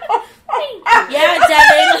 Yeah,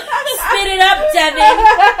 Devin. Spit it up, Devin.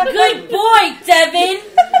 Good boy,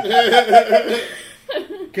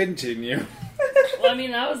 Devin. Continue. Well, I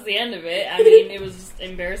mean, that was the end of it. I mean, it was just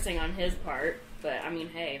embarrassing on his part. But I mean,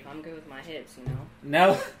 hey, if I'm good with my hips, you know.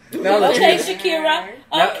 Now the Okay, two, Shakira.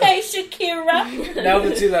 Now- Okay, Shakira. now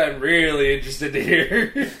the two that I'm really interested to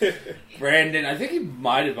hear. Brandon, I think he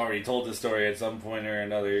might have already told the story at some point or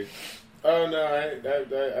another. Oh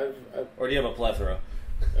no, Or do you have a plethora?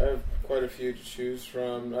 I have quite a few to choose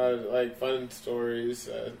from. Like fun stories.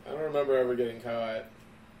 I don't remember ever getting caught.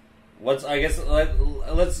 Let's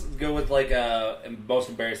go with like most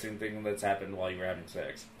embarrassing thing that's happened while you were having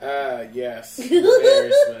sex. Yes,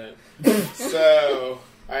 embarrassment. So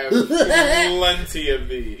I have plenty of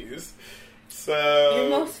these. So Your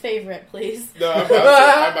most favorite, please. no, I'm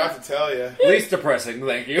about to tell you. Least depressing,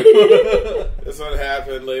 thank you. This one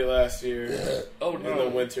happened late last year. Oh In the no.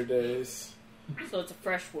 winter days. So it's a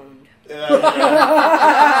fresh wound.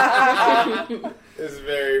 It's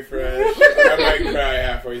very fresh. I might cry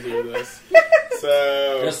halfway through this.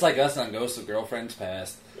 So, Just like us on Ghosts of Girlfriends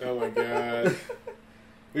Past. oh my god.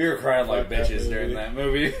 We were crying like Fuck that bitches during movie. that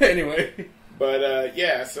movie. Anyway. But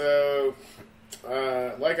yeah, so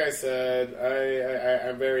like I said,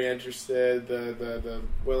 I'm very interested. The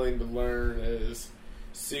willing to learn is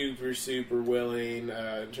super willing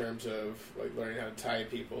in terms of like learning how to tie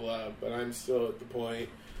people up. But I'm still at the point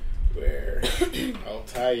where I'll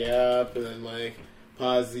tie you up and then like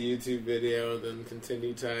pause the YouTube video and then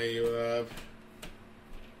continue tying you up.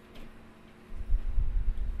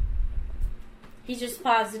 He just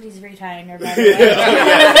paused and he's retying her, by the way.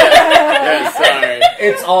 Yeah, sorry.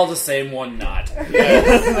 It's all the same one knot.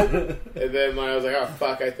 Yes. And then I was like, oh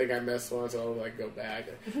fuck, I think I missed one, so I'll like go back.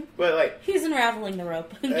 But like, He's unraveling the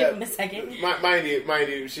rope. Give him a second. mind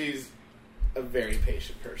you, she's a very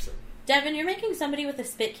patient person. Devin, you're making somebody with a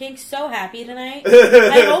spit kink so happy tonight.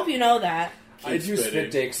 I hope you know that. I do spitting.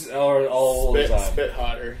 spit takes all the time. Spit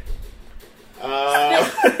hotter.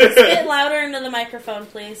 Spit louder into the microphone,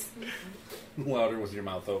 please. Louder with your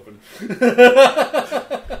mouth open.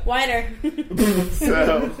 Wider.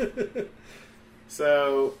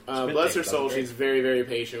 So bless her takes soul, sound she's very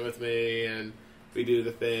patient with me, and we do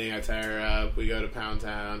the thing. I tie her up. We go to Pound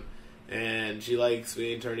Town, and she likes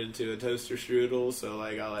being turned into a toaster strudel. So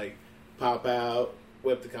like I like pop out,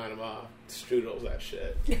 whip the condom off, strudels that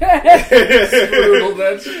shit. Strudel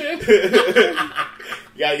that shit.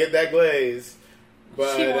 You gotta get that glaze.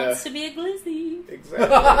 But, She wants to be a glizzy.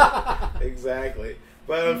 Exactly.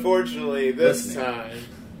 But unfortunately, this time,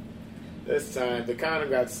 the condom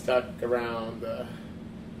got stuck around the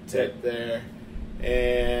tip there,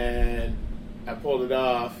 and I pulled it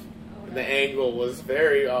off, and the angle was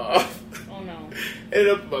very off. Oh no. It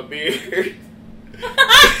up my beard.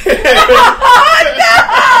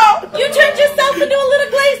 You turned yourself into a little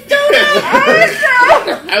glazed donut.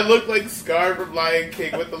 I look like Scar from Lion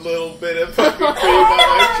King with a little bit of fucking cream on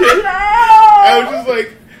my chin. I was just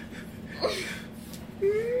like.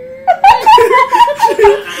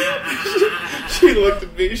 She looked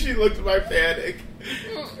at me. She looked at my panic,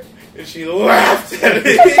 and she laughed at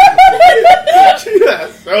me. She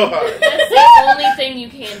laughed so hard. That's the only thing you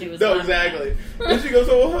can do. Is No, laugh. exactly. And she goes,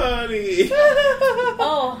 "Oh, honey."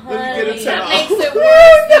 Oh, Let me get a honey. towel. That makes it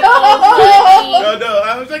worse than all No,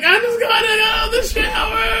 I was like, I'm just gonna go to the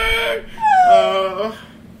shower.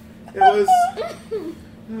 It was.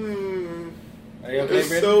 Are you It okay, was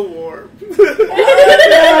Brandon? so warm.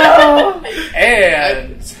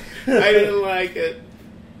 And I didn't like it.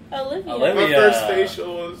 Olivia. Olivia. My first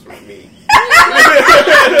facial was for me.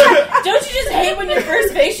 Don't you just hate when your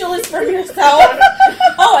first facial is from yourself?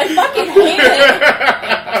 Oh, I fucking hate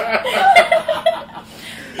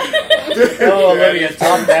it. oh, Olivia,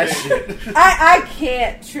 top that shit. I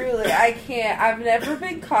can't, truly. I can't. I've never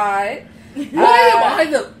been caught. Why am I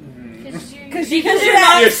the? Because you Because did you're it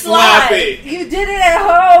not You're sly. sloppy. You did it at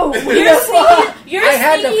home. You're sneaky. You're I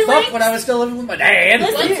had to sneaky fuck links. when I was still living with my dad.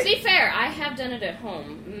 Listen, Let's be fair. I have done it at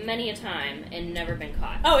home many a time and never been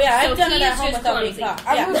caught. Oh yeah, So I've done it he at is home just without being clumsy.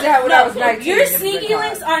 caught. I moved out when I was 19. Your Never been sneaky caught.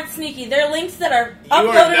 links aren't sneaky. They're links that are are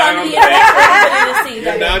uploaded not onto on the the internet for everybody to see.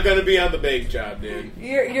 You're not gonna be on the bake job, dude.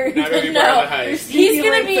 You're Not gonna be No. part of the heist. He's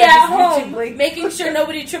gonna be links are at just YouTube home links. making sure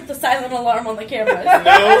nobody tripped the silent alarm on the cameras.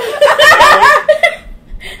 No.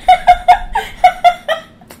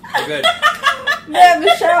 We're good. Man,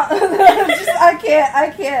 Michelle, I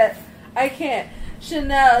can't.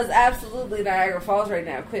 Chanel is absolutely Niagara Falls right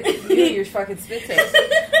now. Quit doing your fucking spit taste.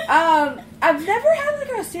 I've never had like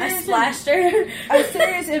a I serious, splashed her. a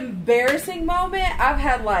serious embarrassing moment. I've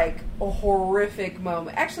had like a horrific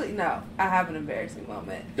moment. Actually, no, I have an embarrassing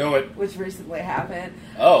moment, Do it. which recently happened.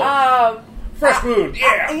 Oh, fresh food.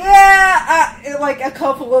 Yeah. Yeah, like a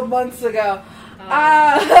couple of months ago.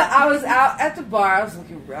 I was out at the bar. I was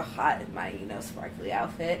looking real hot in my, sparkly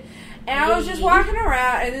outfit. And I was just walking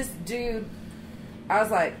around, and this dude I was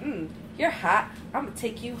like, you're hot. I'm going to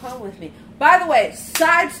take you home with me. By the way,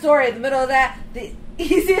 side story in the middle of that, the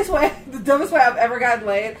easiest way, the dumbest way I've ever gotten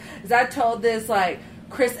laid is I told this, like,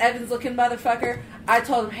 Chris Evans looking motherfucker, I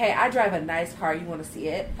told him, hey, I drive a nice car. You want to see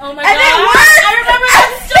it? Oh my and god. It worked! I remember that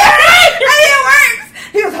story! And it works!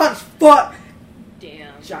 He was hot as fuck.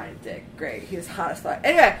 Damn. Giant dick. Great. He was hot as fuck.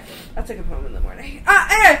 Anyway, I took him home in the morning.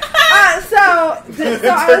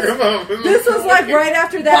 This was like right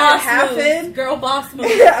after that boss had happened. Moves. Girl boss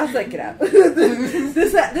move. Yeah, I was like, get out.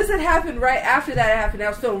 This had happened right after that happened. I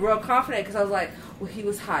was feeling real confident because I was like, well, he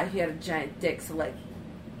was hot. He had a giant dick, so like,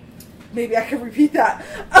 maybe I can repeat that.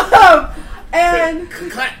 And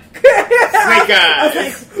Snake eyes. I was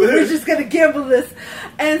like, we're just gonna gamble this.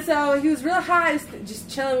 And so he was real high,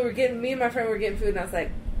 just chilling. Me and my friend were getting food, and I was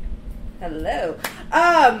like, hello.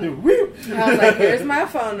 I was like, here's my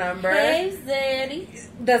phone number. Hey, Zaddy.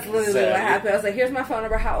 That's literally what happened. I was like, here's my phone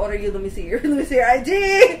number. How old are you? Let me see your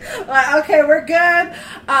ID. Like, okay, we're good.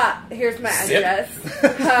 Here's my address.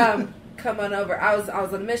 Come on over. I was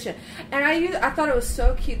on a mission, and I thought it was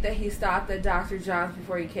so cute that he stopped at Dr. John's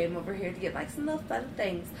before he came over here to get like some little fun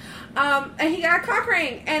things. And he got a cock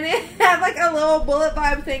ring, and it had like a little bullet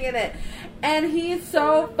vibe thing in it. And he's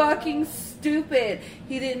so fucking stupid.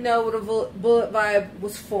 He didn't know what a bullet vibe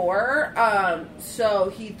was for.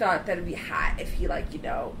 So he thought that it'd be hot if he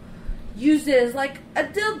used it as like a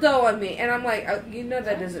dildo on me. And I'm like,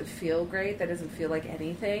 that doesn't feel great. That doesn't feel like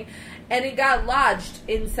anything. And it got lodged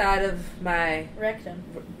inside of my rectum.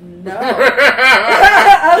 No.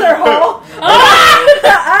 Other hole.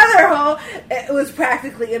 The other hole. It was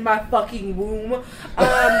practically in my fucking womb.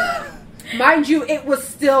 Mind you, it was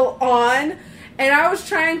still on. And I was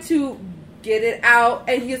trying to get it out.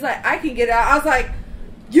 And he's like, I can get it out. I was like,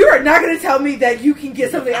 you are not going to tell me that you can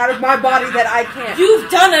get something out of my body that I can't. You've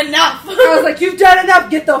done enough. I was like, you've done enough.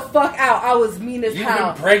 Get the fuck out. I was mean as hell.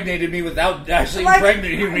 You impregnated me without actually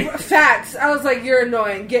impregnating me. Facts. I was like, you're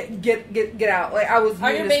annoying. Get out. Like, I was mean as fuck.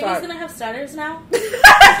 Are your babies going to have stutters now?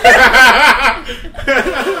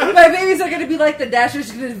 My babies are going to be like the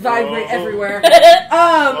Dashers, going to vibrate everywhere.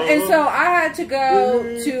 And so I had to go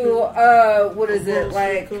to,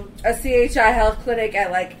 a CHI health clinic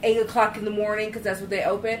at like 8 o'clock in the morning because that's what they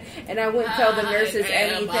open. And I wouldn't tell the nurses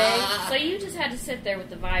anything. So you just had to sit there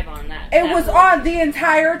with the vibe on that. It was on the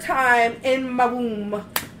entire time in my womb.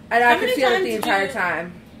 And I could feel it the entire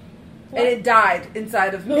time. What? And it died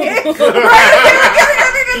inside of me. I didn't even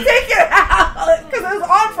take it out because it was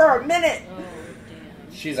on for a minute. Oh,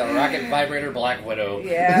 damn. She's a rocket vibrator Black Widow.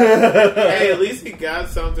 Yeah. Hey, at least he got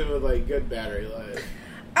something with like good battery life.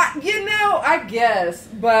 I guess,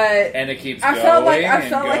 but and it keeps I going. felt like a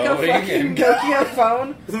fucking Nokia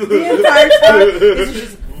phone the entire time. It was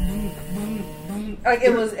just like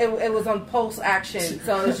it was on pulse action,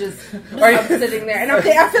 so it was just I'm sitting there, and I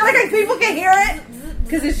feel like people can hear it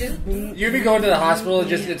because it's just. You'd be going to the hospital and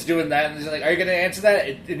just it's doing that, and it's like, are you going to answer that?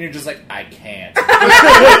 And you're just like, I can't. I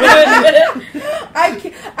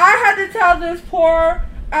had to tell this poor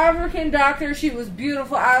African doctor she was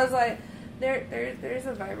beautiful. I was like. There's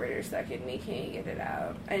a vibrator stuck in me. Can you get it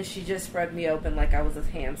out? And she just spread me open like I was a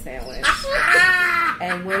ham sandwich.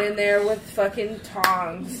 And went in there with fucking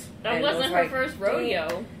tongs. That wasn't her first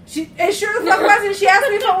rodeo. It sure the fuck wasn't. She asked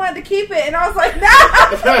me if I wanted to keep it, and I was like, no!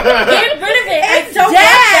 Get rid of it. It's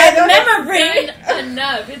dead! It's done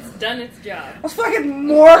enough. It's done its job. I was fucking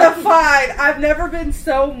mortified. I've never been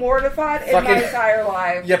so mortified in my entire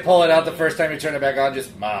life. You pull it out the first time you turn it back on,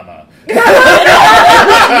 just mama.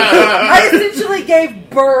 I essentially gave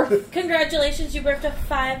birth. Congratulations, you birthed a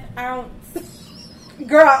 5-ounce.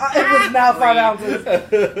 Girl, it was not 5 ounces.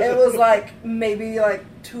 It was like maybe like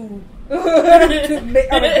 2 on a good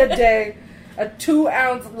day. A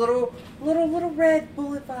 2-ounce little red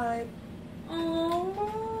bullet vibe.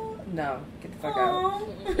 Oh no, get the fuck out.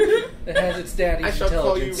 It has its daddy's I shall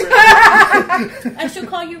intelligence. call you ready. I shall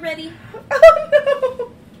call you ready. Oh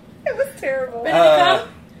no, it was terrible. Ready to come?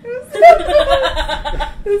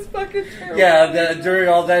 It was fucking terrible. Yeah, during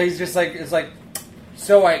all that, he's just like, it's like,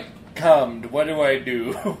 so I cummed. What do I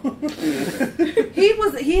do?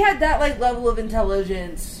 He had that like level of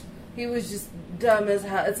intelligence. He was just dumb as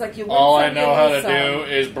hell. It's like you. All I know how to do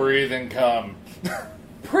is breathe and cum.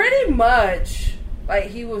 Pretty much, like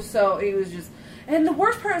he was just. And the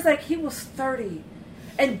worst part is like he was 30.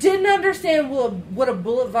 And didn't understand what a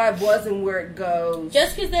bullet vibe was and where it goes.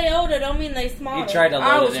 Just because they older don't mean they smarter. He tried to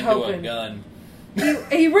load it into a gun.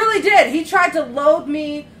 He really did. He tried to load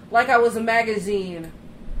me like I was a magazine.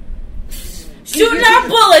 Shooting out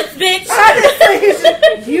bullets, bitch!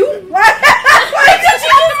 Honestly, you... Why did you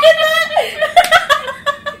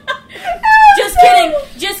just get that?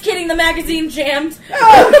 Just Just kidding, the magazine jammed.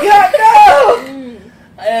 Oh, God, no!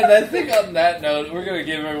 And I think on that note, we're going to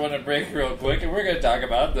give everyone a break real quick, and we're going to talk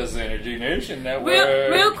about the Synergy Nation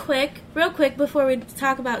Network. Real quick, before we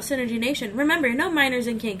talk about Synergy Nation, remember, no minors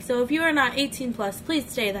in kink. So if you are not 18 plus, please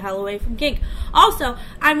stay the hell away from kink. Also,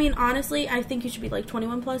 I mean, honestly, I think you should be like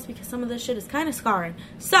 21 plus because some of this shit is kind of scarring.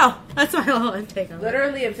 So that's my whole take on it.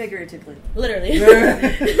 Literally and figuratively. Literally.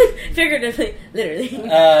 Figuratively. Literally.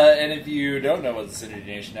 And if you don't know what the Synergy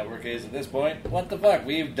Nation Network is at this point, what the fuck?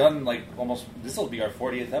 We've done like almost, this will be our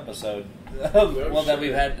 40th episode. Well, that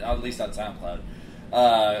we've had, at least on SoundCloud.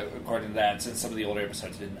 According to that, since some of the older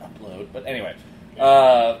episodes didn't upload. But anyway,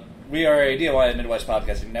 we are a DIY Midwest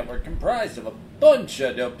podcasting network comprised of a bunch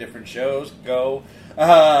of dope different shows,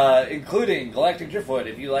 including Galactic Driftwood,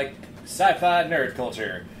 if you like sci-fi nerd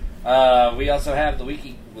culture. We also have the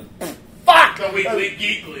Wiki... Fuck! The Weekly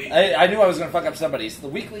Geekly. I knew I was going to fuck up somebody. It's the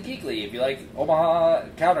Weekly Geekly. If you like Omaha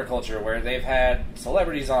counterculture, where they've had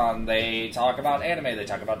celebrities on, they talk about anime, they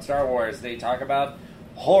talk about Star Wars, they talk about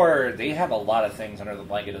horror. They have a lot of things under the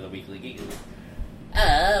blanket of the Weekly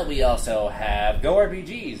Geekly. We also have Go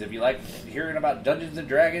RPGs. If you like hearing about Dungeons and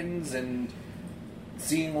Dragons and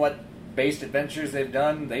seeing what based adventures they've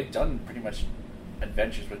done pretty much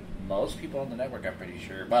adventures with most people on the network, I'm pretty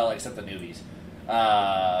sure. Well, except the newbies.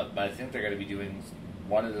 But I think they're going to be doing,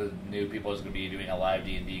 one of the new people is going to be doing a live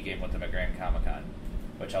D&D game with them at Grand Comic Con,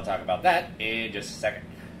 which I'll talk about that in just a second.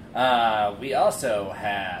 We also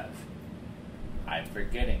have, I'm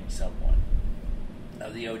forgetting someone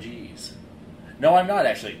of the OGs. No, I'm not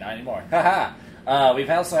actually, not anymore. Haha. We've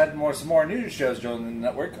also had some more news shows join the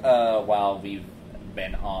network while we've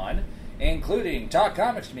been on, including Talk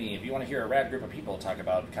Comics to Me, if you want to hear a rad group of people talk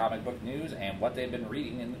about comic book news and what they've been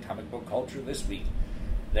reading in the comic book culture this week.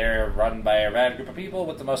 They're run by a rad group of people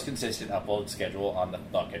with the most consistent upload schedule on the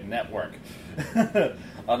fucking network.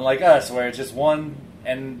 Unlike us, where it's just one,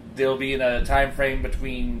 and they'll be in a time frame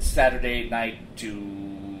between Saturday night to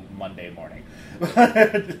Monday morning.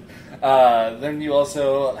 Then you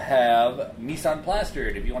also have Nissan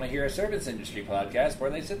Plastered, if you want to hear a service industry podcast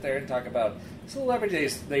where they sit there and talk about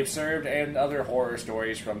celebrities they've served and other horror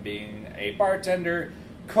stories from being a bartender,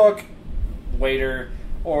 cook, waiter,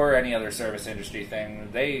 or any other service industry thing.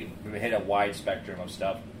 They hit a wide spectrum of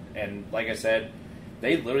stuff. And like I said,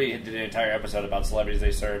 they literally did an entire episode about celebrities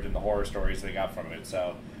they served and the horror stories they got from it.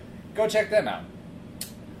 So go check them out.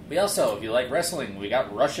 We also, if you like wrestling, we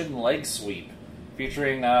got Russian Leg Sweep,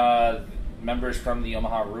 featuring members from the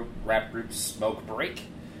Omaha rap group Smoke Break.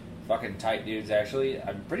 Fucking tight dudes, actually.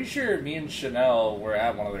 I'm pretty sure me and Chanel were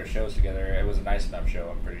at one of their shows together. It was a nice enough show,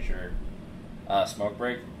 I'm pretty sure. Smoke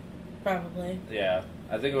Break? Probably. Yeah.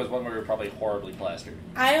 I think it was one where we were probably horribly plastered.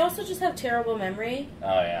 I also just have terrible memory.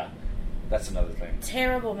 Oh, yeah. That's another thing.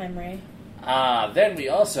 Terrible memory. Then we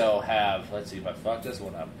also have, let's see if I fucked this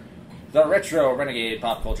one up, the Retro Renegade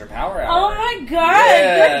Pop Culture Power Hour. Oh my god!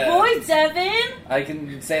 Yeah. Good boy, Devin! I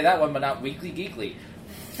can say that one, but not Weekly Geekly.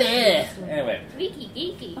 Anyway. Wiki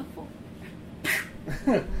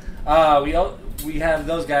We have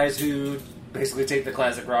those guys who basically take the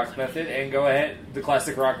classic rock method and go ahead, the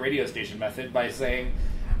classic rock radio station method, by saying,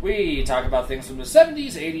 we talk about things from the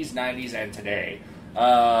 70s, 80s, 90s, and today.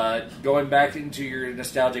 Going back into your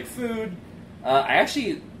nostalgic food, I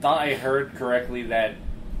actually thought I heard correctly that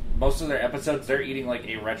most of their episodes, they're eating like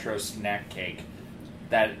a retro snack cake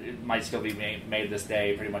that might still be made this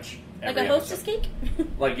day, pretty much every Like a hostess episode. cake?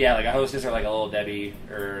 Like a hostess or like a little Debbie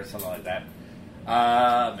or something like that.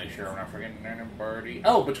 Make sure I'm not forgetting anybody.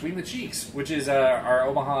 Oh, Between the Cheeks, which is our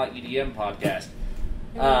Omaha EDM podcast.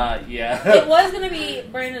 Yeah. It was going to be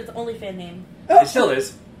Brandon's OnlyFans name. It still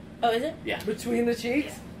is. Oh, is it? Yeah. Between the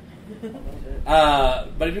Cheeks?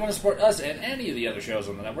 But if you want to support us and any of the other shows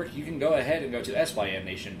on the network, you can go ahead and go to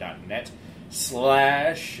spymnation.net/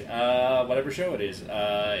 whatever show it is.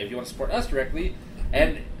 If you want to support us directly.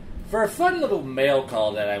 And for a fun little mail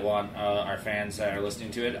call that I want our fans that are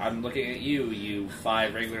listening to it, I'm looking at you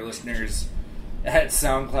 5 regular listeners at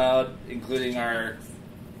SoundCloud, including our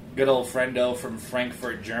good old friendo from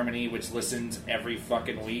Frankfurt, Germany, which listens every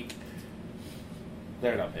fucking week.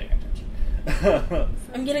 They're not paying attention.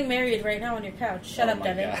 I'm getting married right now on your couch. Shut up,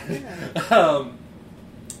 Devin.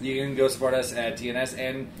 You can go support us at TNS,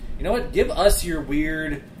 and you know what? Give us your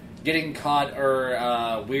weird getting caught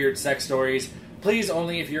or weird sex stories. Please,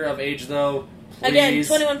 only if you're of age, though. Please. Again,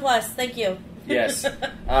 21 plus. Thank you. Yes.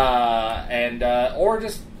 Or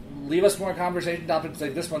just leave us more conversation topics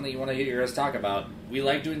like this one that you want to hear us talk about. We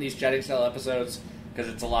like doing these chatting style episodes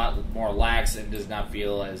because it's a lot more lax and does not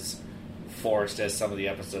feel as forced as some of the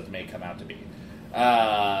episodes may come out to be.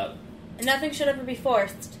 Nothing should ever be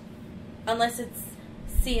forced. Unless it's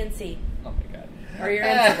CNC. Oh my god. Are you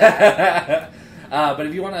into that? But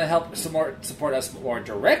if you want to help support us more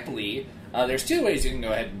directly, there's two ways you can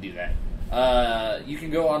go ahead and do that. You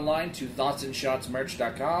can go online to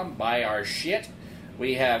thoughtsandshotsmerch.com, buy our shit.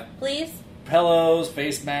 We have Please? pillows,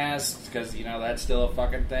 face masks, because, that's still a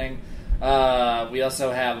fucking thing. We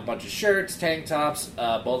also have a bunch of shirts, tank tops,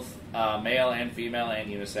 both male and female and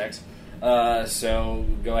unisex. So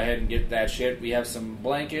go ahead and get that shit. We have some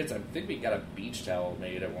blankets. I think we got a beach towel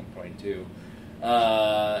made at one point, too.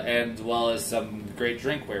 And as well as some great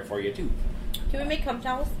drinkware for you, too. Can we make cum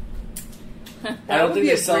towels? I don't think be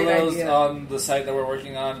they a sell great those idea. on the site that we're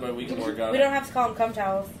working on, but we can work on We it. don't have to call them cum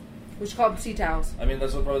towels. We should call them sea towels. I mean,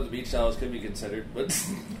 that's what probably the beach towels could be considered, but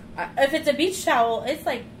If it's a beach towel, it's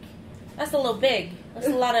like, that's a little big. That's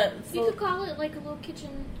a lot of... You could call it like a little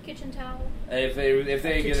kitchen towel. if they get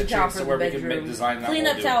a Kitchen towel chance for to the where we can bedroom. design that, Clean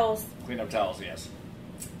we'll up do it. towels. Clean up towels, yes.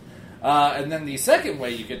 And then the second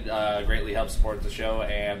way you could greatly help support the show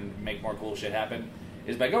and make more cool shit happen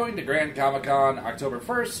is by going to Grand Comic Con October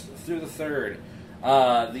 1st through the 3rd.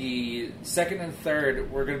 The 2nd and 3rd,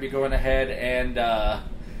 we're going to be going ahead and...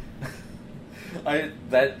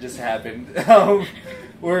 that just happened.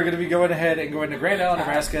 We're going to be going ahead and going to Grand Island,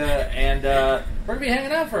 Nebraska, and we're going to be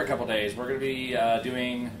hanging out for a couple days. We're going to be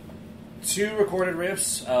doing 2 recorded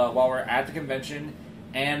riffs while we're at the convention,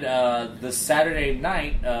 and the Saturday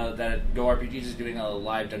night that Go RPGs is doing a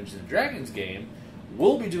live Dungeons & Dragons game,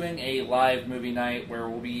 we'll be doing a live movie night where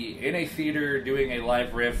we'll be in a theater doing a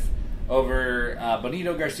live riff over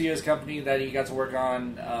Benito Garcia's company that he got to work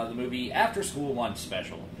on the movie After School Lunch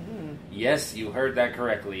Special. Yes, you heard that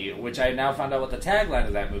correctly, which I now found out what the tagline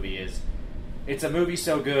of that movie is. It's a movie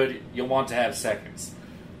so good, you'll want to have seconds.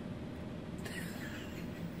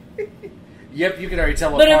 Yep, you can already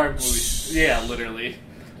tell what But, part movie... Yeah, literally.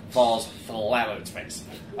 Falls flat on its face.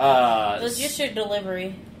 It was just your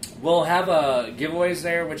delivery. We'll have giveaways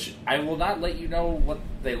there, which I will not let you know what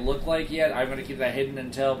they look like yet. I'm going to keep that hidden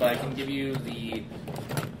until, but I can give you the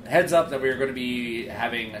heads up that we're going to be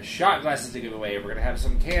having shot glasses to give away. We're going to have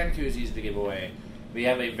some can koozies to give away. We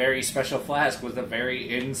have a very special flask with a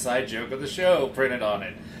very inside joke of the show printed on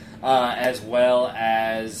it, as well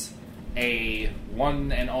as a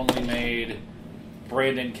one and only made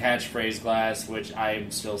Brandon catchphrase glass, which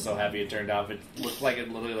I'm still so happy it turned out. It looked like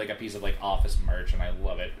literally like a piece of office merch, and I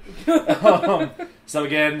love it. So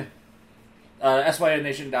again,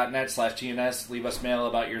 synnation.net/TNS. Leave us mail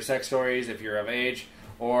about your sex stories if you're of age,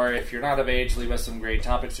 or if you're not of age, leave us some great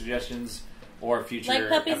topic suggestions or future Like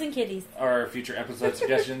puppies and kitties. or future episode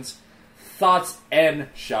suggestions. Thoughts and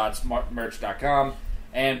shots merch.com,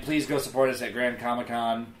 and please go support us at Grand Comic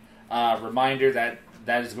Con. Reminder that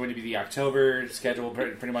is going to be the October schedule,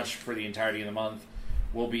 pretty much for the entirety of the month.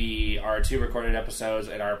 Will be our 2 recorded episodes,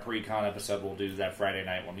 and our pre-con episode we'll do that Friday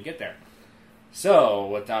night when we get there. So,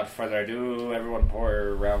 without further ado, everyone pour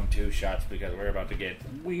around 2 shots because we're about to get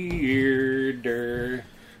weirder.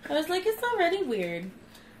 I was like, it's already weird.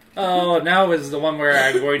 Oh, now is the one where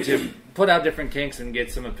I'm going to put out different kinks and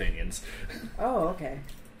get some opinions. Oh, okay.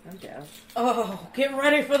 I'm down. Oh, get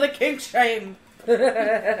ready for the kink shame.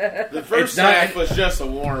 The first half was just a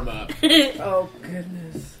warm-up. Oh,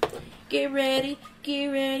 goodness. Get ready, get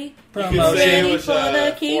ready. You Get could say it ready was for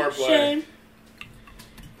the kink foreplay. shame.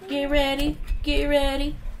 Get ready, get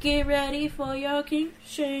ready, get ready for your kink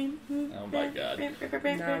shame. Oh my god.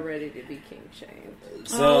 Not ready to be king shamed.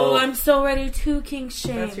 So, Oh, I'm so ready to kink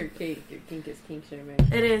shame. That's your kink. Your kink is king shaming.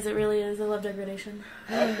 It is, it really is. I love degradation.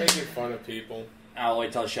 I like making fun of people. I'll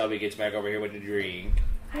wait till Shelby gets back over here with the drink.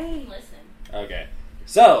 Hey. Listen. Okay.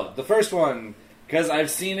 So, the first one, because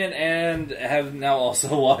I've seen it and have now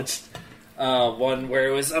also watched one where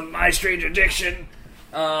it was My Strange Addiction,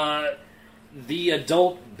 the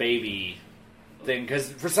adult baby thing,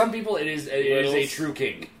 because for some people it is a true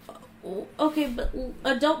kink. Okay, but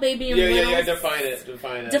adult baby and Yeah, littles, define it.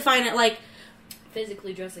 define it like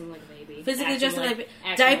Physically dressing like a baby. physically Acting dressing like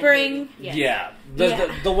acting diapering. a baby. Yeah.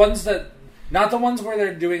 Yeah. The ones that, not the ones where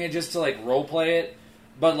they're doing it just to role play it,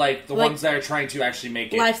 but the ones that are trying to actually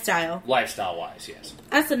make it Lifestyle. lifestyle-wise, yes.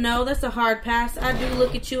 That's a no. That's a hard pass. I do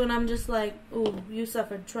look at you and I'm just like, ooh, you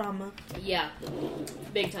suffered trauma. Yeah.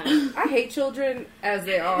 Big time. I hate children as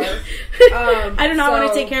they are. I do not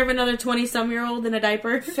want to take care of another 20-some-year-old in a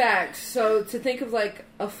diaper. Fact. So to think of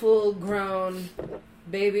a full-grown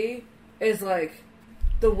baby is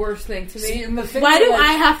the worst thing to me. See, and the thing Why that, do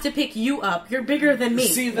I have to pick you up? You're bigger than me.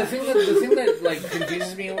 See, the thing that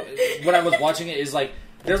confuses me when I was watching it is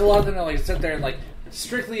there's a lot of them that sit there and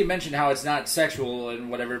strictly mention how it's not sexual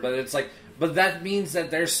and whatever, but it's but that means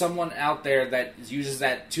that there's someone out there that uses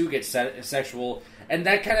that to get sexual, And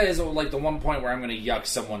that kind of is like the one point where I'm going to yuck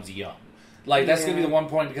someone's yum. Like, that's going to be the one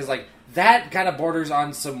point because, like, that kind of borders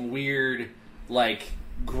on some weird, like,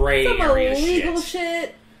 gray area illegal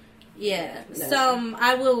shit. Yeah. No. Some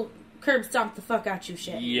I will curb stomp the fuck out you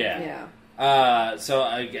shit. Yeah. So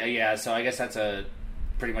I guess that's a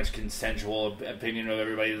pretty much consensual opinion of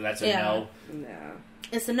everybody. That's a no. No.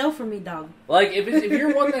 It's a no for me, dog. Like, if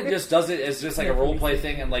you're one that just does it as just like a role play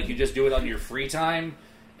thing and like you just do it on your free time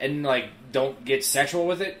and like don't get sexual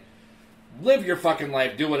with it, live your fucking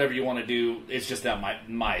life, do whatever you want to do. It's just not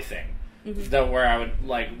my thing. That where I would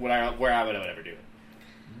like where I would ever do it.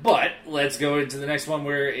 But let's go into the next one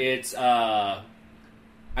where it's I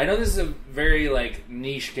know this is a very like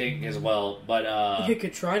niche kink as well, but You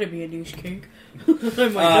could try to be a niche kink.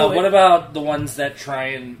 what about the ones that try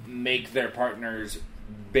and make their partners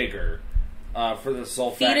bigger for the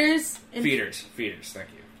sole feeders? Feeders, thank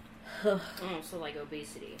you. So like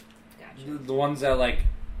obesity. Gotcha. The ones that like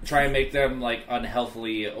try and make them like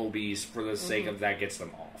unhealthily obese for the sake of that gets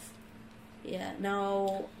them off. Yeah,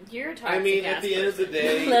 no. You're a toxic I mean, at ass the end of the person.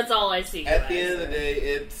 day, That's all I see. At the end of the day,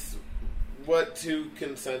 it's what two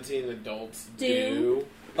consenting adults do.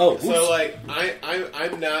 Oh, so like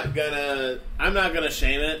I'm not gonna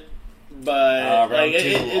shame it, but round like, two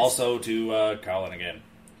it's also to Colin again.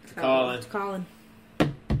 Colin.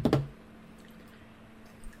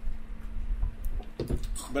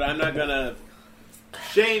 But I'm not gonna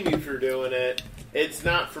shame you for doing it. It's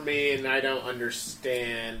not for me, and I don't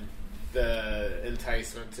understand the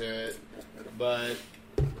enticement to it. But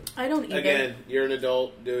I don't either. again, you're an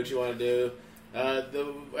adult. Do what you want to do.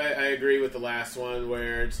 I agree with the last one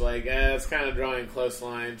where it's like it's kind of drawing close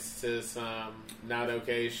lines to some not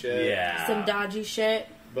okay shit. Yeah, some dodgy shit.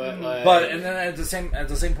 But and then at the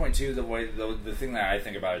same point too, the thing that I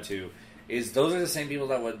think about it too is those are the same people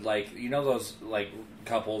that would like those like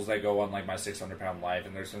couples that go on like My 600-Pound Life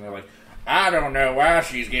and they're sitting there like, I don't know why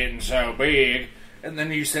she's getting so big, and then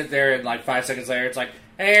you sit there and like 5 seconds later it's like,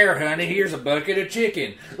 here honey, here's a bucket of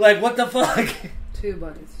chicken. Like, what the fuck? 2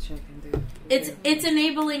 buckets of chicken, dude. It's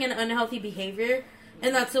enabling an unhealthy behavior,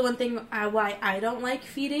 and that's the one thing why I don't like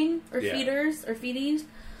feeding or feeders or feedies.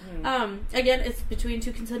 Again, it's between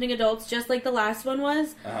two consenting adults, just like the last one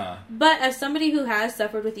was. But as somebody who has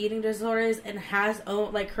suffered with eating disorders and has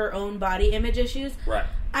her own body image issues, right?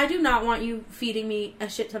 I do not want you feeding me a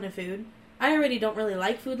shit ton of food. I already don't really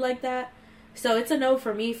like food like that, so it's a no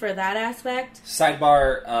for me for that aspect.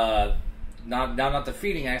 Sidebar, not the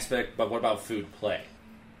feeding aspect, but what about food play?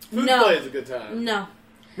 Food play is a good time. No.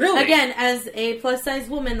 Really? Again, as a plus-size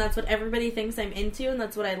woman, that's what everybody thinks I'm into, and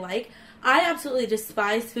that's what I like. I absolutely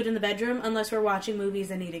despise food in the bedroom unless we're watching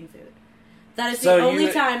movies and eating food. That is the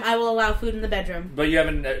only time I will allow food in the bedroom. But you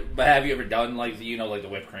haven't. But have you ever done like the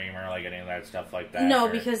whipped cream or like any of that stuff like that? No, or?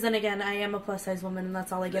 because then again, I am a plus-size woman, and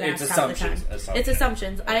that's all I get It's asked half the time. Assumptions. It's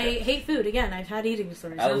assumptions. Okay. I hate food. Again, I've had eating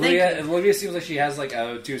disorders. So Olivia seems like she has like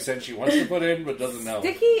a 2 cents she wants to put in, but doesn't know.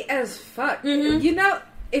 Sticky as fuck. Mm-hmm. You know,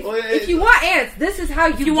 if you want ants, this is how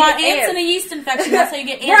you get want ants and a yeast infection. That's how you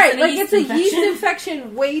get ants right, and a yeast it's infection. a yeast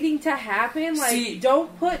infection waiting to happen. Like, See,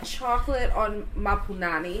 don't put chocolate on my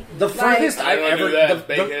punani. The furthest I I've ever do that.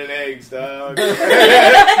 Bacon and eggs, dog.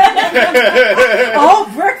 All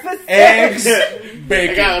breakfast eggs, I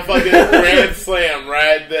bacon. got a fucking grand slam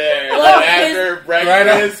right there. Look, After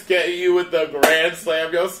breakfast, get you with the grand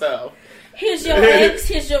slam yourself. Here's your eggs,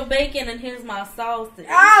 here's your bacon, and here's my sausage.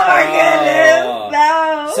 Oh my goodness,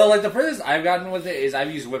 no. So, like, the furthest I've gotten with it is I've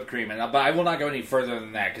used whipped cream, but I will not go any further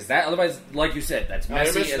than that, because that, otherwise, like you said, that's You're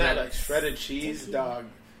messy. missing And that, that, like shredded cheese, dog.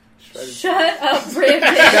 Shut up, Brandon.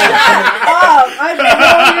 I know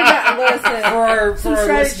you're not. Listen. for Some our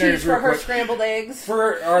shredded listeners, cheese for real her quick, scrambled eggs.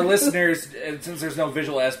 for our listeners, and since there's no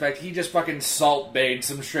visual aspect, he just fucking salt baked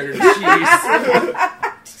some shredded cheese.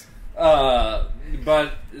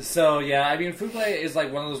 But, so, yeah, I mean, food play is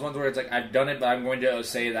like one of those ones where it's like, I've done it, but I'm going to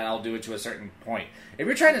say that I'll do it to a certain point. If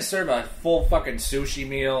you're trying to serve a full fucking sushi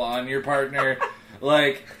meal on your partner,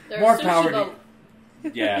 like, They're more a sushi power boat.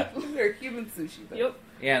 to... Yeah. They're human sushi. Though. Yep.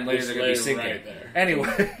 Yeah, and later they're going to be Just sinking. lay right there.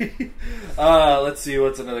 Anyway, let's see,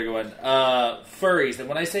 what's another good one? Furries. And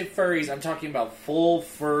when I say furries, I'm talking about full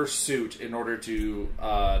fur suit in order to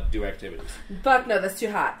do activities. Fuck no, that's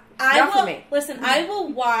too hot. Not for me. Listen, I will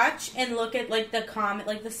watch and look at like the comic,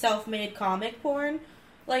 like the self-made comic porn,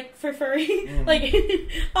 like for furry. Like,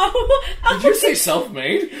 Did you say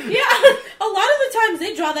self-made? Yeah, a lot of the times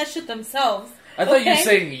they draw that shit themselves. I thought you were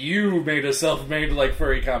saying you made a self-made like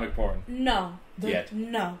furry comic porn. No. Yet.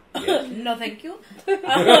 No. Yet. No, thank you.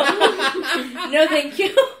 No, thank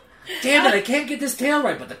you. Damn it, I can't get this tail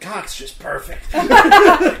right, but the cock's just perfect.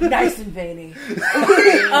 Nice and veiny.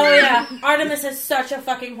 Oh yeah, Artemis has such a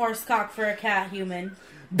fucking horse cock for a cat human.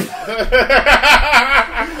 A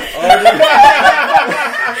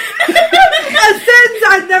sentence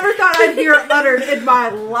I never thought I'd hear uttered in my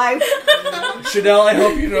life. Chanel, I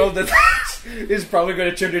hope you know that is probably going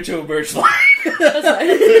to turn into a merch line.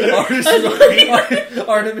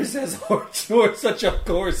 Artemis has such a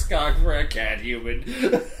horse cock for a cat human.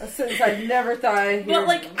 A sentence I never thought I'd hear. But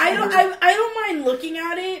like, I don't mind looking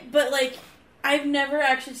at it, but like, I've never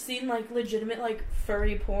actually seen like legitimate like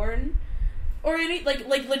furry porn. Or any, like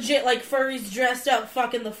legit, like, furries dressed up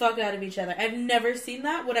fucking the fuck out of each other. I've never seen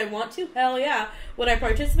that. Would I want to? Hell yeah. Would I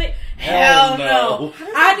participate? Hell no.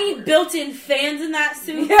 I need built-in fans in that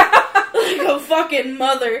suit. Yeah. Like a fucking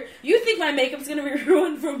mother. You think my makeup's gonna be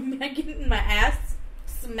ruined from getting my ass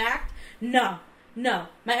smacked? No. My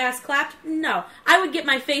ass clapped? No. I would get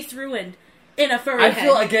my face ruined in a furry head. I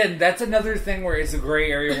feel, again, that's another thing where it's a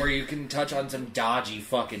gray area where you can touch on some dodgy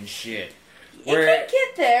fucking shit. It could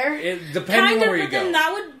get there. Depending on where you go. But then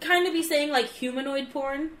that would kind of be saying, like, humanoid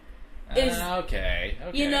porn is... Okay.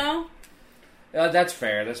 You know? That's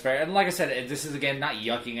fair. And like I said, this is, again, not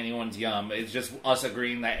yucking anyone's yum. It's just us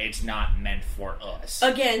agreeing that it's not meant for us.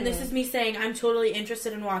 Again, this is me saying I'm totally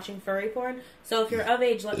interested in watching furry porn. So if you're of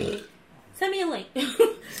age, send me a link.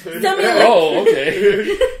 Send me a link. Oh,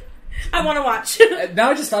 okay. I want to watch. Now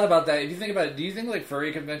I just thought about that. If you think about it, do you think like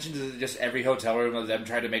furry conventions is just every hotel room of them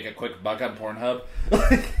trying to make a quick buck on Pornhub?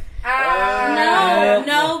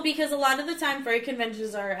 No, because a lot of the time furry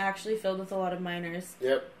conventions are actually filled with a lot of minors.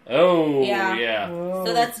 Yep. Oh, Yeah. yeah.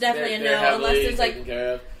 So that's definitely a no, unless there's like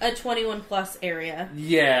a a 21 plus area.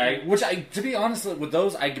 Yeah, which to be honest with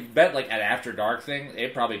those, I bet like an After Dark thing,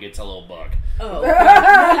 it probably gets a little buck. Oh.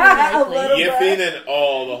 Yipping in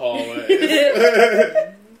all the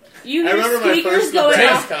hallways. You I hear remember my squeakers first going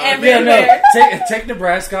off Nebraska. everywhere. Yeah, no, take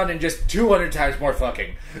Nebraska and just 200 times more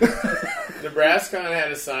fucking. Nebraska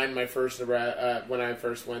had a sign my first when I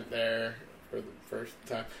first went there for the first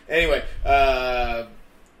time. Anyway, that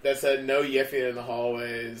said no yiffing in the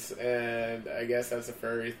hallways, and I guess that's a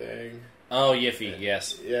furry thing. Oh, yiffy,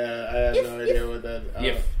 yes. Yeah, I have no idea what that.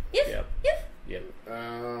 Yiff. Yep.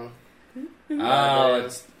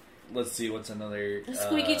 Let's see what's another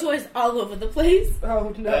Squeaky toys all over the place.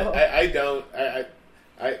 Oh no! I don't. I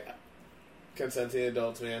consenting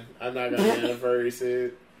adults, man. I'm not gonna be in a furry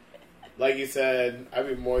suit. Like you said, I'd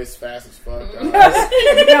be moist fast as fuck.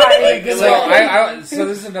 So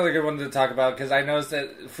this is another good one to talk about because I noticed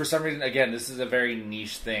that for some reason, again, this is a very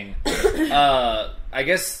niche thing. I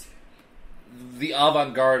guess the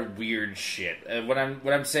avant-garde weird shit. What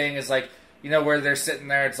I'm saying is like, you know, where they're sitting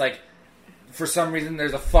there, it's like, for some reason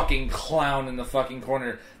there's a fucking clown in the fucking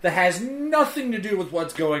corner that has nothing to do with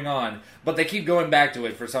what's going on, but they keep going back to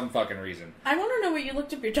it for some fucking reason. I want to know where you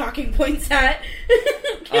looked up your talking points at.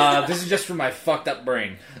 This is just from my fucked up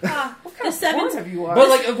brain. What kind of porn have you watched? But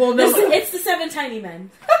like, well, no, it's the 7 tiny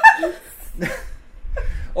men.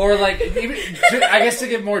 or like, even, I guess to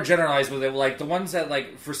get more generalized with it, like the ones that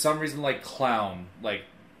like for some reason like clown, like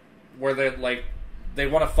where they're like. They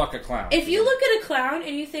want to fuck a clown. If you look at a clown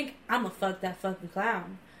and you think, I'm gonna fuck that fucking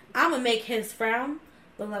clown, I'm gonna make his frown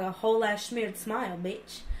look like a whole ass smeared smile,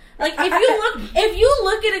 bitch. Like, if you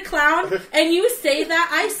look at a clown and you say that,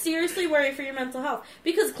 I seriously worry for your mental health.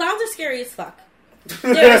 Because clowns are scary as fuck.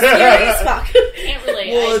 They're scary as fuck. Can't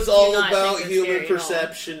relate. Well, it's all about human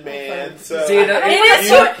perception, man. So see, it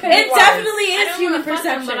definitely is human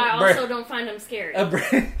perception. But I also don't find them scary.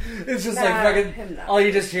 It's just like fucking. All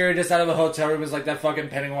you just hear just out of a hotel room is like that fucking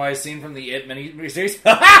Pennywise scene from the It miniseries.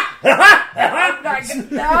 No,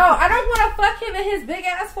 I don't want to fuck him in his big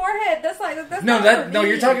ass forehead. That's no.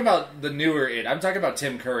 You're talking about the newer It. I'm talking about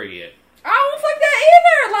Tim Curry It. I don't fuck that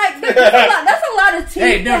either. Like that's a lot of teeth.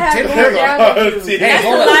 Hey, no, Tim Curry. That's a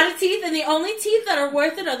lot of teeth, and the only teeth that are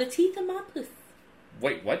worth it are the teeth in my pussy.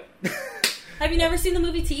 Wait, what? Have you never seen the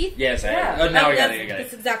movie Teeth? Yes, I have. Oh, now I got it.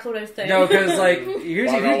 That's exactly what I was saying. No, because like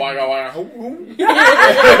here's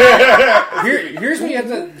what you have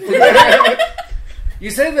to. You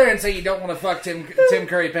sit there and say you don't want to fuck Tim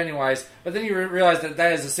Curry Pennywise, but then you realize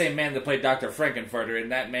that is the same man that played Dr. Frankenfurter,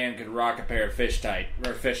 and that man could rock a pair of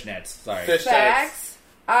fishnets. Sorry. Facts.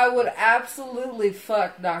 I would absolutely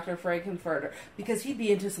fuck Dr. Frankenfurter because he'd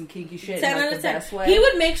be into some kinky shit in like the best way. He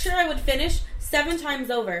would make sure I would finish 7 times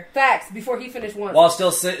over. Facts before he finished once. While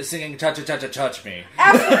still singing touch me.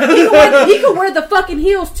 Absolutely. He could wear the fucking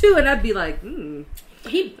heels too, and I'd be like, The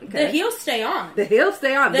heels stay on. The heels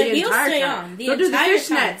stay on. The heels entire stay time. on. The so do the entire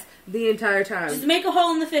fishnets. the entire time. Just make a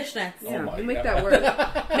hole in the fishnets. Yeah, you my make God. that work.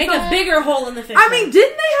 Make a bigger hole in the fishnets. I mean,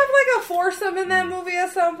 didn't they have like a foursome in that movie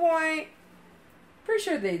at some point? Pretty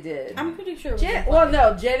sure they did. I'm pretty sure.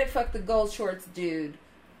 Janet fucked the gold shorts dude.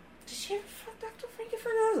 Did she ever fuck Dr. Frankenfurter?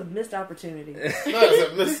 That was a missed opportunity.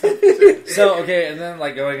 So, okay, and then,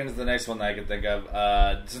 like, going into the next one that I could think of,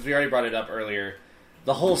 since we already brought it up earlier,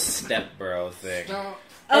 the whole stepbro thing.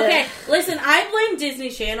 Okay, listen, I blame Disney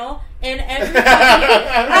Channel and every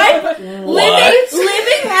I'm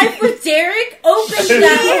living life with Derek opened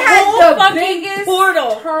that whole fucking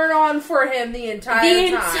portal. Turn on for him the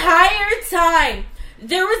entire time.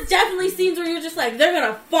 There was definitely scenes where you're just like, they're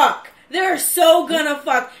gonna fuck. They're so gonna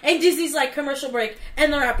fuck. And Disney's like, commercial break,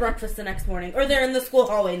 and they're at breakfast the next morning. Or they're in the school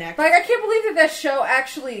hallway next. Like, I can't believe that show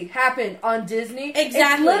actually happened on Disney. Exactly.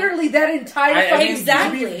 It's literally that entire fucking...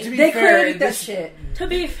 Exactly. To be They fair, created that shit. To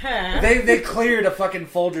be fair. They cleared a fucking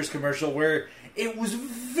Folgers commercial where it was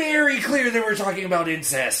very clear they were talking about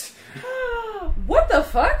incest. What the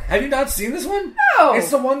fuck? Have you not seen this one? No. It's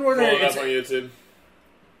the one where Pull they... it up on YouTube.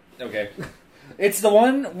 Okay. It's the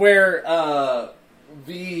one where,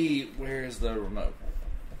 where's the remote?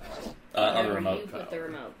 Other remote. With the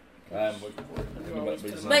remote. I'm looking for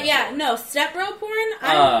it. But yeah, no, stepbro porn,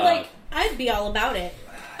 I'd be all about it.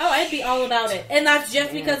 Oh, I'd be all about it. And that's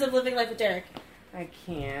just because of Living Life with Derek. I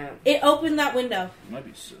can't. It opened that window. Might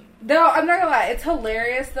be soon. No, I'm not gonna lie. It's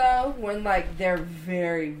hilarious, though, when, like, they're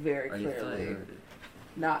very, very clearly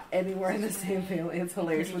not anywhere in the same family. It's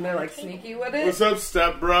hilarious when they're, like, sneaky with it. What's up,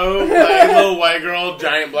 step bro? Like, little white girl,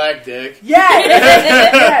 giant black dick. Yes!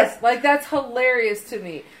 Yes! Like, that's hilarious to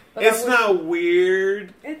me. But It's not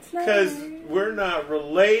weird. It's not Because weird. we're not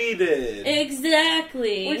related.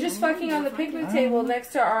 Exactly. We're just fucking on the picnic table next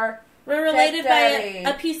to our... We're related by Daddy.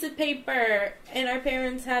 a piece of paper and our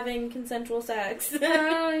parents having consensual sex.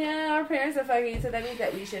 Oh, yeah, our parents are fucking, so that means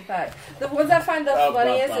that we should fuck. The ones I find the Ba, ba,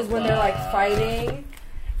 funniest ba, is when ba. they're, like, fighting,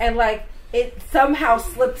 and, like, it somehow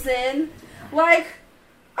slips in. Like,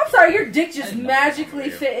 I'm sorry, your dick just magically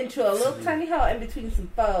fit into a little tiny hole in between some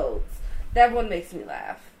folds. That one makes me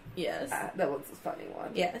laugh. Yes. That one's a funny one.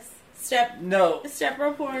 Yes. No.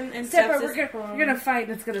 Stepbro porn and Stepper, stepsister we're porn. gonna fight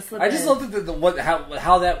and it's gonna slip I just in. looked at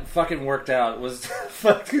how that fucking worked out was the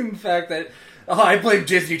fucking fact that I blame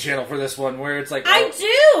Disney Channel for this one where it's like I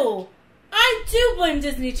do blame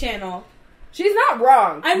Disney Channel. She's not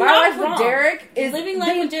wrong. I'm My not Life wrong. with Derek is... Living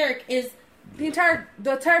Life with Derek is... The entire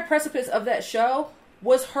precipice of that show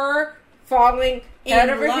was her falling In head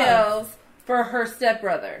over love. heels for her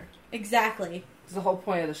stepbrother. Exactly. It's the whole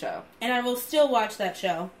point of the show. And I will still watch that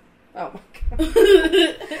show. Oh my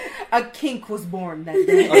god. A kink was born that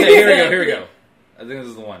day. Okay, here we go. I think this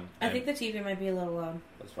is the one. I think the TV might be a little low.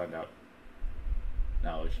 Let's find out.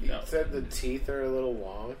 No, we should know. Said the teeth are a little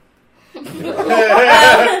long.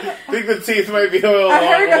 I think the teeth might be a little long. I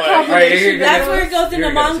heard a like- compliment. Alright, here you go. That's where it goes Here into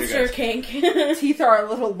it goes, monster here it kink. Teeth are a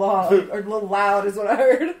little long, or a little loud is what I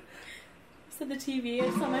heard. So the TV, I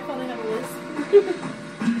saw my phone have a list.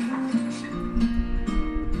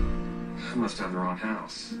 I must have the wrong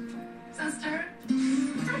house. Sister?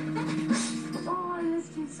 Oh, I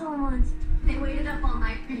missed you so much. They waited up all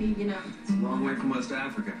night for you, you know. It's a long way from West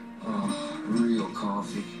Africa. Oh, real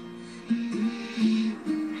coffee.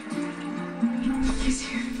 He's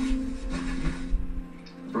here.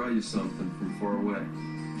 Brought you something from far away.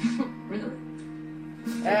 Really?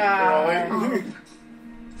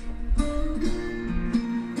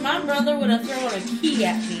 My brother would have thrown a key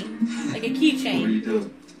at me. Like a What are keychain. you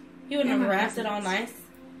doing? He wouldn't have wrapped it all nice.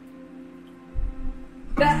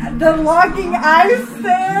 The longing eyes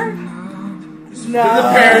there? No. The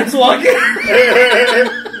parents walking.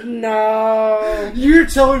 No. You're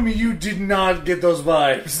telling me you did not get those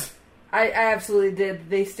vibes. I absolutely did.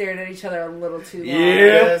 They stared at each other a little too long.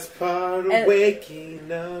 Yeah. Best part of And-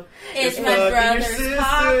 waking up. It's is my fucking brother's your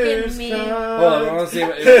cocking sister's me. cock. Hold on, I want to see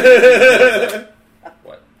what.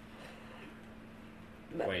 What?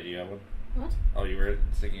 No. Wait, do you have one? What? Oh, you were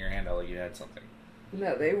sticking your hand out like you had something.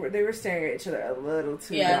 No, they were staring at each other a little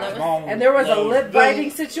too Yeah, long. that was- And there was a No, lip no. biting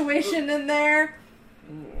situation in there.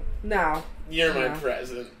 No. You're my No.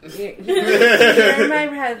 present. You're my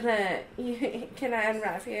present. Can I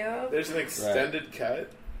unwrap you? There's an extended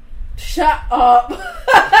cut. Shut up.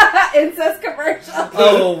 Incest commercial.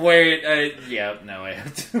 Oh wait, yeah, no, I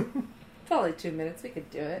have to. It's only 2 minutes. We could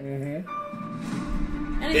do it. Anything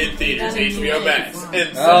In can be theaters, done in 2 HBO minutes. Max. And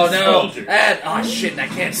Oh some no! soldiers. Ad! Oh shit! I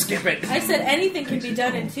can't skip it. I said anything can be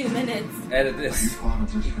done in 2 minutes. Edit this. I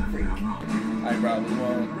probably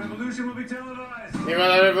won't. Revolution will be televised. Viva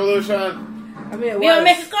la Revolution! I mean, it Viva was.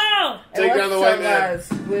 Mexico! It Take was down the white man.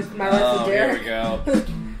 televised with my life Oh, with here Derek. we go.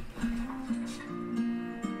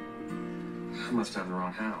 I must have the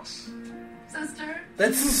wrong house. Sister,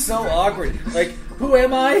 That's so awkward. Like, who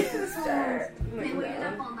am I? Sister. they waited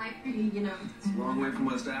up all night for you, you know. It's a long way from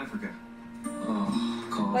West Africa. Oh,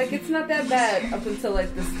 coffee. Like, it's not that bad up until,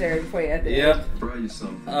 like, the staring point at the end. Yep. Brought you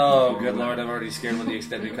some. Oh, good lord, I'm already scared when the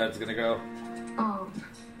extended cut's gonna go. Oh,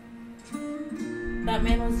 That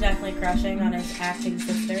man was definitely crushing on his acting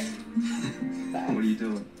sister. What are you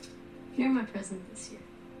doing? you're my present this year.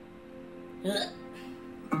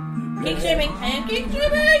 Cake shaming. I am cake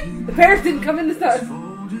shaming. The parents didn't come in the sun.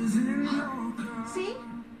 See?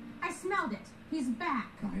 I smelled it. He's back.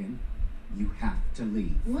 Ryan, you have to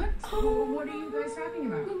leave. What? Oh, what are you guys talking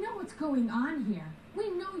about? We know what's going on here. We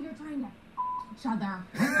know you're trying to each other.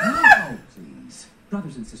 No, please.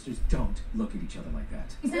 Brothers and sisters don't look at each other like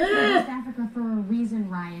that. He sent you to West Africa for a reason,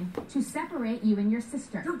 Ryan. To separate you and your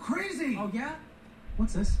sister. You're crazy! Oh, yeah?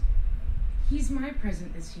 What's this? He's my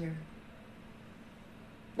present this year.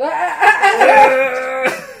 Okay.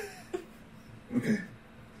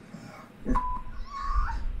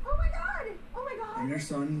 Oh my god! Oh my god! I'm your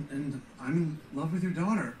son, and I'm in love with your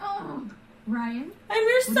daughter. Oh, Ryan? I'm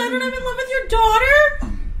your son and I'm in love with your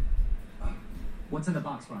daughter. What's in the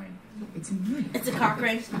box, Ryan? It's a ring. It's a cock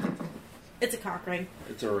ring. It's a cock ring.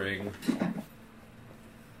 It's a ring.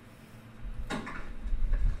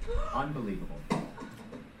 Unbelievable.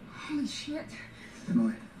 Holy shit.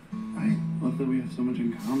 Emily, I love that we have so much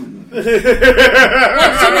in common.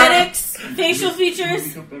 Like genetics, facial I features.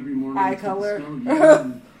 wake up every morning Eye with the color. smell of you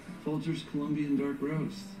and Folger's Colombian dark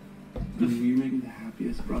roast. And you make me the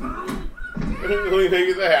happiest brother. We make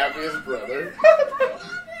you the happiest brother.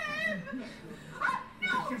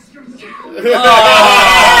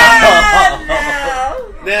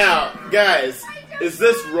 Now, guys, is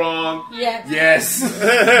this wrong? Yes. Yes.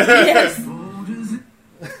 Yes.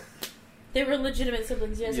 They were legitimate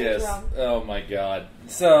siblings. Yes, it was Yes. wrong. Oh my god.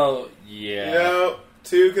 So, yeah. No,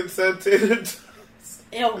 2 consented.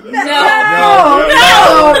 Ew. No.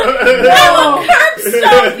 No. No. Curb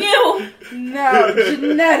stomp you. No,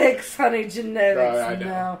 genetics, honey, genetics. No, I know.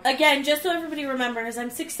 No. Again, just so everybody remembers, I'm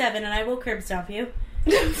 6'7" and I will curb stomp you.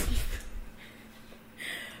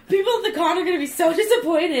 People at the con are going to be so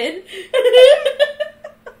disappointed.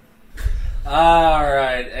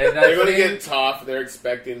 Alright, and They're I going to think... get Toph. They're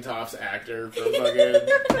expecting Toph's actor from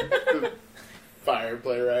fucking Fire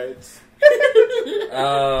Playwrights.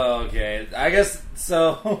 Oh, okay. I guess,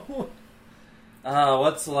 so...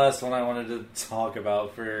 what's the last one I wanted to talk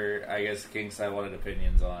about for, I guess, kinks I wanted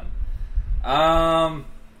opinions on?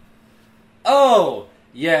 Oh!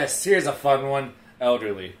 Yes, here's a fun one.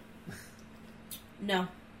 Elderly. No.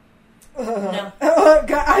 No.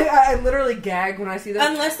 God, I literally gag when I see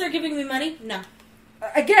that. Unless they're giving me money, no.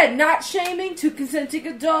 Again, not shaming to consenting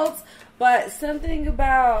adults, but something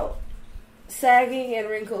about sagging and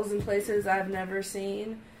wrinkles in places I've never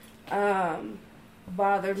seen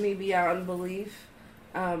bothered me beyond belief.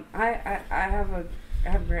 I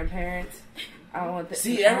have grandparents. I don't want to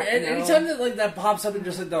See, anytime that pops up in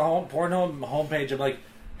just like the Pornhub homepage, I'm like,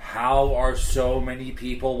 how are so many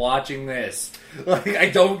people watching this? Like, I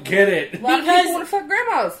don't get it. A lot of people want to fuck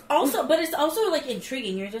grandmas. Also, but it's also like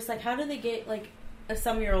intriguing. You're just like, how do they get like a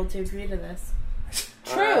some-year-old to agree to this?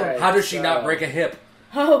 True. Alright, How does she not break a hip?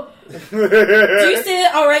 Oh, do you say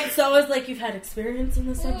it? All right, so it's like you've had experience in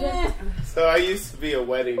the subject. So I used to be a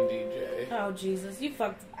wedding DJ. Oh Jesus, you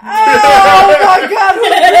fucked. Oh my God!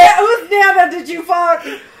 Whose Nana did you fuck?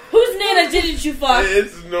 Whose Nana didn't you fuck?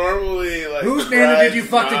 It's normally like Whose Nana did you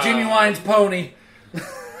fuck the Genuine's pony?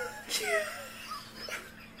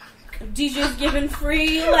 DJ's giving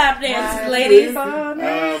free lap dances, ladies.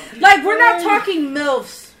 Like, we're not talking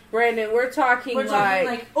MILFs, Brandon. We're talking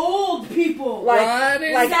like old people. like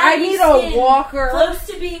I need a walker. Close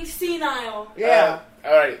to being senile. Yeah.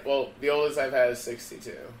 All right. Well, the oldest I've had is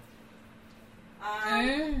 62.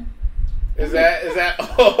 Is that?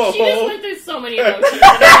 Oh. She just went through so many emotions.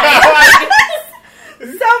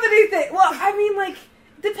 So many things. Well, I mean, like,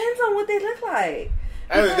 depends on what they look like.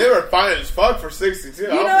 I mean, they were fine as fuck for 62. You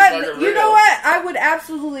know what? You know what? I would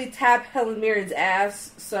absolutely tap Helen Mirren's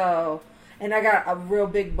ass. So, and I got a real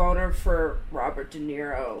big boner for Robert De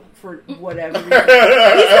Niro for whatever reason.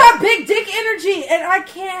 He's got big dick energy, and I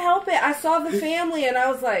can't help it. I saw The Family, and I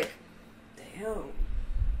was like, damn.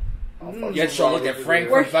 You had to look at Frank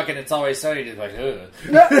from fucking It's Always Sunny, just like, ugh.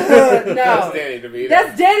 No. That's Danny DeVito.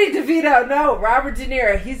 That's Danny DeVito. No, Robert De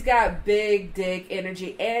Niro. He's got big dick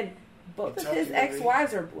energy, and both of his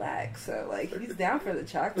ex-wives are black, so like he's down for the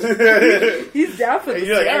chocolate. He's down for the. And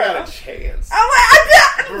you're like, I syrup. got a chance. I'm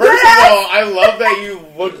like, First of all, I love that you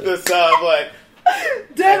looked this up. Like,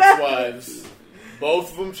 Dead ass. ex-wives,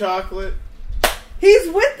 both of them chocolate. He's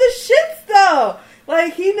with the shits though. though.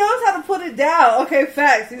 Like, he knows how to put it down. Okay,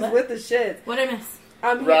 facts. He's with the shit. What I miss?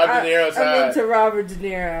 Rob De Niro's hot. I'm into Robert De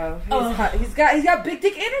Niro. He's hot. He's got big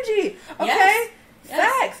dick energy. Okay, Yes.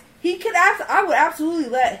 facts. He could. I would absolutely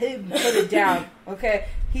let him put it down. Okay,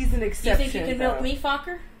 he's an You exception. think you can milk me,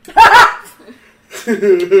 Fokker? He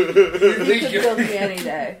could milk me any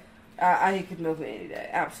day. He could milk me any day.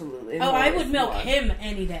 Absolutely. Oh, I would milk him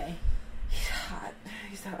any day. He's hot.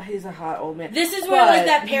 He's a hot old man. This is where like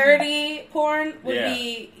that parody porn would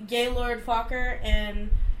be Gaylord Fokker and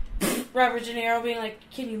Robert De Niro being like,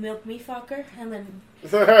 "Can you milk me, Fokker?" And then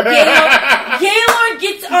Gaylord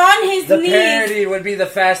gets on his The knees. parody would be the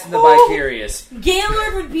Fast and the Vicarious.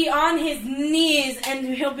 Gaylord would be on his knees and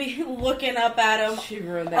he'll be looking up at him. She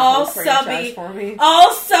ruined that all whole franchise subby, for me.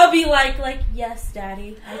 all subby, like yes,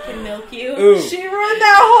 Daddy, I can milk you. Ooh. She ruined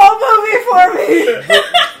that whole movie for me.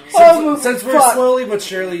 Since we're slowly but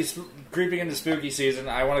surely creeping into spooky season,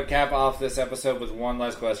 I want to cap off this episode with one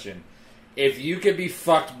last question. If you could be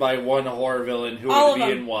fucked by one horror villain, who all would it of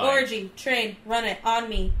be them. and why? Orgy, train, run it on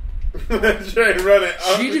me. Train, run it.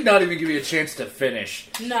 She did not even give me a chance to finish.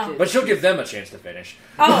 No, But she'll give them a chance to finish.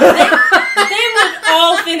 oh, they would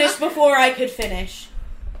all finish before I could finish.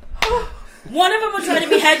 One of them would try to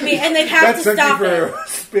behead me, and they'd have to stop it.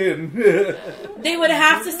 Spin. They would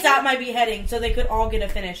have to stop my beheading so they could all get a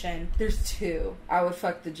finish in. There's two. I would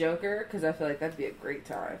fuck the Joker because I feel like that'd be a great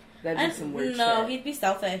time. That'd be some weird No, shit. he'd be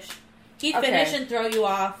selfish. He'd Okay. finish and throw you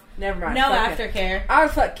off. Never mind. No Fuck it. aftercare. I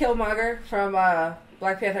would fuck Killmonger from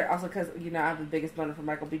Black Panther, also because I have the biggest boner for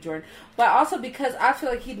Michael B. Jordan, but also because I feel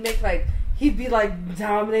like he'd be like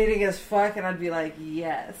dominating as fuck, and I'd be like,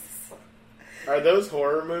 yes. Are those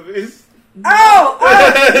horror movies? Oh,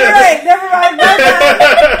 you're right. Never mind.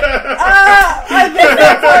 I missed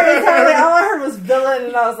that part entirely. All I heard was villain,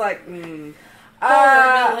 and I was like,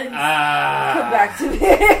 Horror villains. come back to me.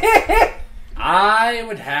 I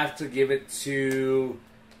would have to give it to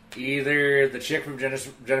either the chick from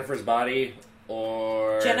Jennifer's Body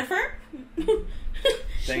or Jennifer?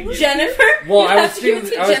 Thank you. Jennifer? Well, You I was have to give it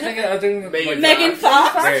thinking. to I was Jennifer? thinking like, Megan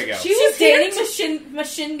Fox? There you go. She was dating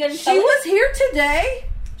Machine Gun She Kelly. was here today.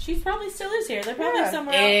 She probably still is here. They're probably Yeah.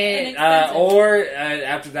 somewhere else. And, Inexpensive. or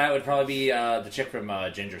after that would probably be the chick from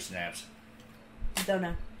Ginger Snaps. Don't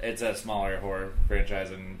know. It's a smaller horror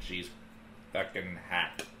franchise, and she's fucking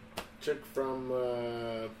hot. Chick from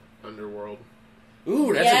Underworld.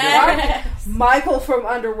 Ooh, that's a Yes. Michael from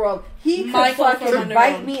Underworld. He could Michael from fucking Underworld.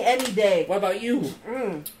 bite me any day. good. What about you? I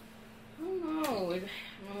don't know.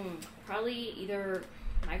 Probably either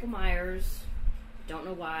Michael Myers. Don't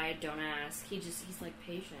know why. Don't ask. He's like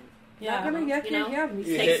patient. Not gonna yuck You know? your yum.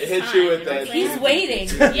 He Takes hit his you time, with you know that. what I'm saying? He's waiting.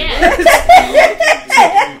 Yeah.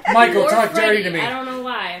 Michael, Or talk Freddy. dirty to me. I don't know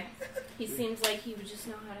why. He seems like he would just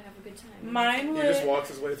know how to have a good time. Mine He just would. walks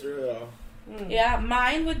his way through it all. Yeah,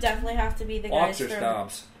 mine would definitely have to be the Walks guys or from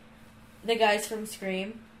stomps? the guys from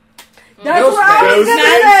Scream. That's what I was gonna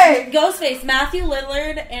say. Ghostface, Matthew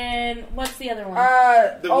Lillard, and what's the other one?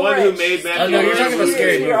 The one who made Matthew Oh, no, you're talking about Lillard.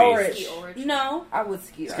 scary movies. Skeet Ulrich. No, I would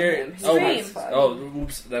ski on Scary. him. He's Oh, nice fun. oh,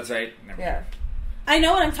 oops, that's right. Never mind. Yeah. I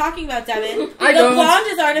know what I'm talking about, Devin. I the don't. blonde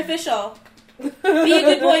is artificial. Be a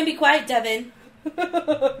good boy and be quiet, Devin.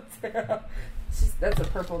 That's a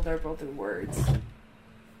purple nurple through words.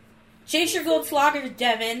 Chase your gold slogger,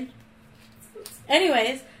 Devin.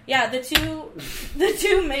 Anyways, yeah, the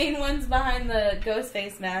two main ones behind the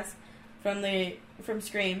Ghostface mask from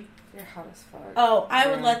Scream. You're hot as fuck. Oh, I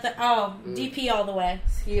would let DP all the way.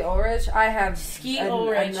 Skeet Ulrich. I have Skeet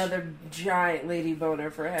Ulrich. another giant lady boner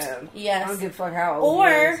for him. Yes. I don't give a fuck how old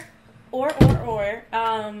he is. Or,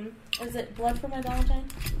 is it Blood for My Valentine?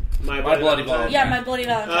 My Bloody Bloody Valentine. Yeah, My Bloody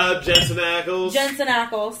Valentine. Jensen Ackles. Jensen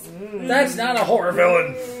Ackles. That's not a horror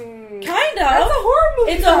villain. Kind of. That's a horror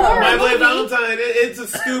movie. It's a horror My Bloody movie. Valentine. It's a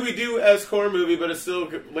Scooby-Doo-esque horror movie, but it's still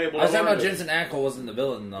labeled. I was talking horror about Jensen Ackles wasn't the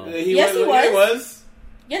villain though. Yes, he was. He was.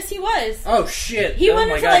 Yes, he was. Oh shit! He Oh went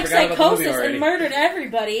my into God, I like forgot about the movie psychosis already. and murdered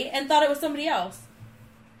everybody and thought it was somebody else.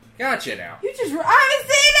 Gotcha now. You just. I haven't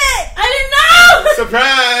seen it! I didn't know!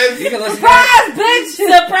 Surprise! You can listen. Surprise, bitch!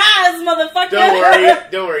 Surprise, motherfucker!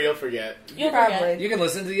 Don't worry, you'll forget. You'll Probably. forget. You can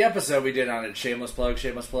listen to the episode we did on it. Shameless plug.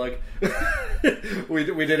 Shameless plug. we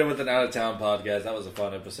did it with an out of town podcast. That was a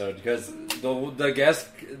fun episode because the guest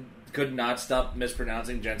could not stop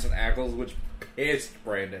mispronouncing Jensen Ackles, which pissed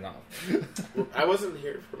Brandon off. I wasn't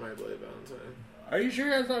here for My Bloody Valentine. Are you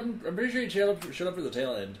sure? I'm pretty sure he showed up for the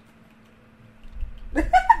tail end.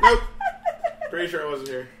 Nope. Pretty sure I wasn't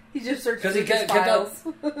here. He just searched Because through he his kept files.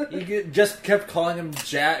 just kept calling him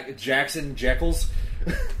Jackson Jekyll's.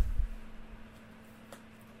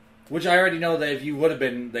 Which I already know that if you would have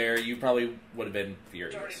been there, you probably would have been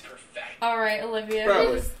furious. All right, Olivia.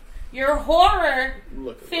 Probably. Who's your horror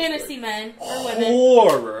Look at fantasy men or women?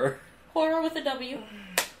 Horror. Horror with a W.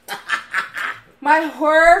 My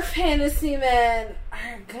horror fantasy men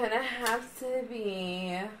are gonna have to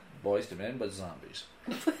be... Boys to men, but zombies.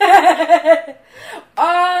 Is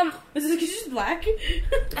it because she's black?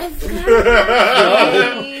 It's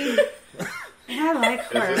gonna be... I like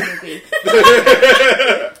horror movies.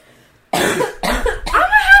 I'm gonna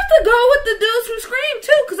have to go with the dudes from Scream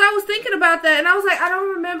too, because I was thinking about that and I was like, I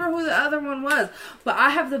don't remember who the other one was, but I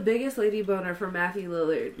have the biggest lady boner for Matthew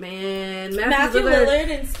Lillard. Man, Matthew Lillard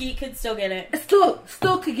and Skeet could still get it. Still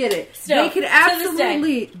could get it. Still, they could to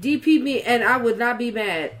absolutely DP me, and I would not be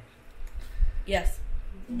mad. Yes,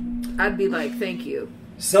 I'd be like, thank you.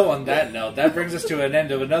 So on that note, that brings us to an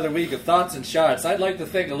end of another week of Thoughts and Shots. I'd like to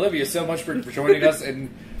thank Olivia so much for joining us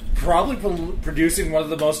and probably producing one of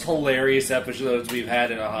the most hilarious episodes we've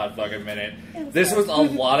had in a hot fucking minute. This was a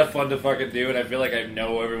lot of fun to fucking do, and I feel like I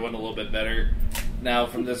know everyone a little bit better now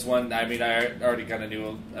from this one. I mean, I already kind of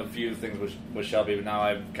knew a few things with Shelby, but now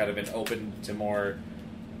I've kind of been open to more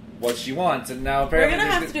what she wants, and now apparently... We're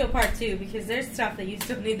going to have to do a part 2 because there's stuff that you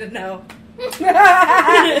still need to know.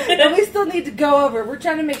 And we still need to go over. We're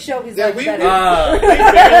trying to make Shelby's life we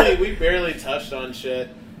better. we barely touched on shit.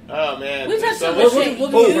 Oh man, We touched on much- the shit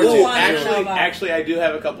we'll you do it. want to know about. Actually, I do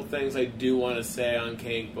have a couple things I do want to say on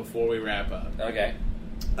kink before we wrap up. Okay.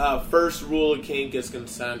 First rule of kink is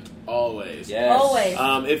consent always. Yes. Always.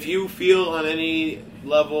 If you feel on any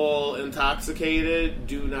level intoxicated,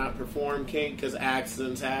 do not perform kink because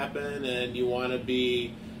accidents happen, and you want to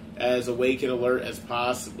be as awake and alert as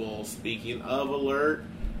possible. Speaking of alert,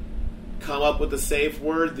 come up with a safe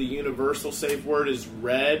word. The universal safe word is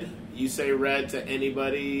red. You say red to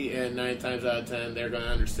anybody, and 9 times out of 10, they're going to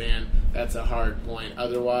understand that's a hard point.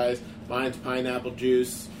 Otherwise, mine's pineapple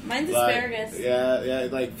juice. Mine's asparagus. Yeah,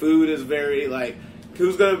 like food is very, like,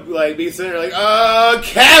 who's going to, like, be sitting there, like,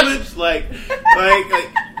 cabbage! Like,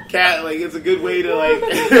 cat, like, it's a good way to, like...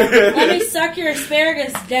 Let me suck your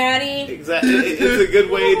asparagus, daddy. Exactly. It's a good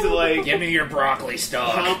way to, like... Give me your broccoli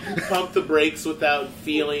stalk. Pump the brakes without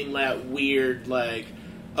feeling that weird, like,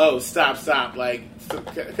 oh, stop, like,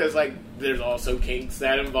 because, like, there's also kinks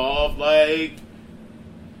that involve, like,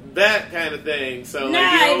 that kind of thing. So, like,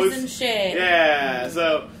 Knives you always, and shit. Yeah,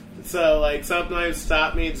 so, like, sometimes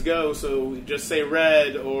stop means go, so just say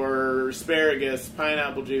red, or asparagus,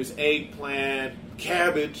 pineapple juice, eggplant,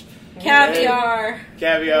 cabbage, Caviar.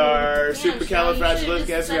 Caviar, Damn, Sean, you should've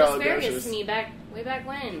just said asparagus to supercalifragilisticexpialidocious. me way back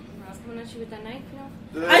when I was coming at you with that knife, you know?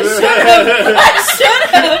 I should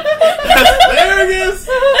have. Asparagus!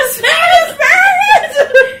 Asparagus!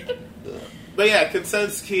 But yeah,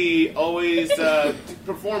 consent's key. Always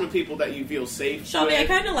perform with people that you feel safe Shelby, I with.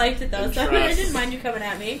 kind of liked it though, And so I trust. didn't mind you coming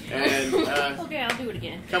at me. And Okay, I'll do it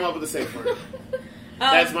again. come up with a safe word.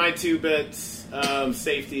 That's my 2 bits of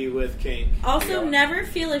safety with kink. Also, never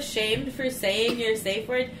feel ashamed for saying your safe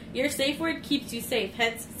word. Your safe word keeps you safe,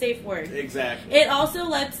 hence safe word. Exactly. It also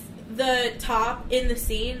lets the top in the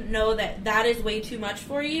scene know that that is way too much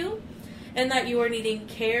for you and that you are needing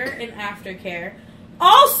care and aftercare.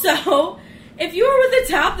 Also, if you are with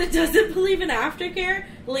a top that doesn't believe in aftercare,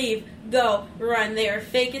 leave, go, run. They are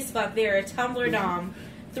fake as fuck. They are a Tumblr dom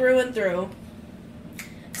through and through.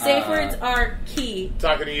 Safe words are key.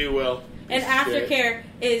 Talking to you, Will. And aftercare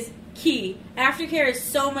is key. Aftercare is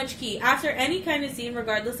so much key. After any kind of scene,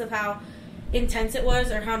 regardless of how intense it was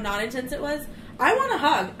or how not intense it was, I want a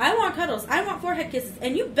hug. I want cuddles. I want forehead kisses.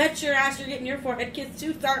 And you bet your ass you're getting your forehead kiss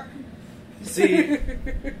too, sir. See,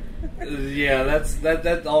 yeah,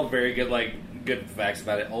 that's all very good, like, good facts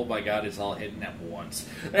about it. Oh my god, it's all hitting at once.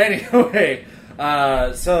 Anyway,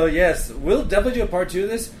 so yes, we'll definitely do a part 2 of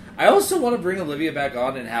this. I also want to bring Olivia back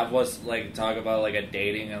on and have us, like, talk about, like, a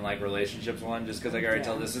dating and, like, relationships one, just because I can already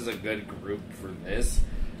tell this is a good group for this.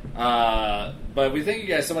 But we thank you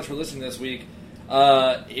guys so much for listening this week.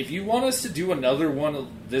 If you want us to do another one of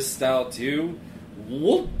this style too,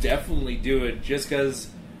 we'll definitely do it, just because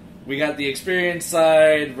we got the experience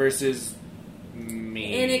side versus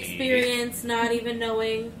me. Inexperience, not even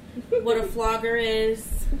knowing what a flogger is.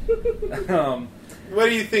 What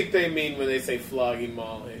do you think they mean when they say flogging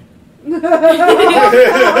Molly?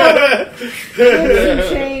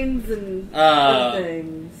 Chains and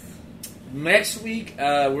things. Next week,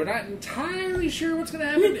 we're not entirely sure what's going to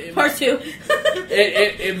happen. Part 2.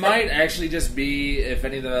 It might actually just be if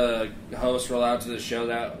any of the hosts roll out to the show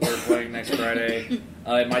that we're playing next Friday.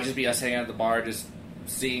 It might just be us hanging out at the bar, just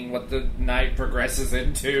seeing what the night progresses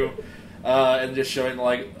into, and just showing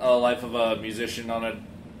like a life of a musician on a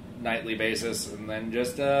nightly basis, and then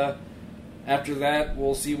just after that,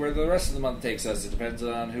 we'll see where the rest of the month takes us. It depends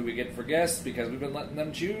on who we get for guests, because we've been letting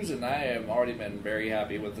them choose, and I have already been very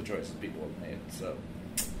happy with the choices people have made. So,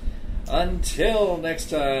 until next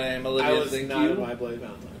time, Olivia, I was thank not you. in my Bloody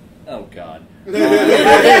Valentine. Oh, God.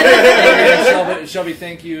 Shelby,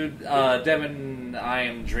 thank you. Devin, I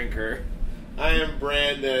am Drinker. I am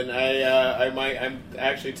Brandon. I'm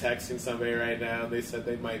actually texting somebody right now. They said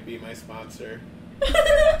they might be my sponsor.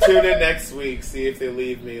 Tune in next week. See if they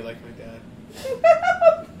leave me like my dad.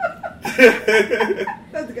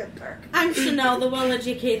 That's good dark. I'm Chanel, the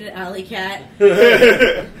well-educated alley cat.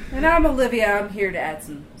 And I'm Olivia. I'm here to add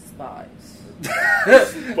some spice.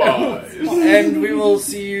 Spice. And we will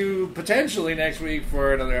see you potentially next week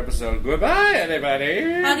for another episode. Goodbye, everybody.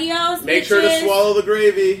 Adios, Make sure to bitches. swallow the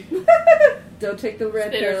gravy. Don't take the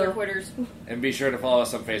red Spitters pill. or quitters. And be sure to follow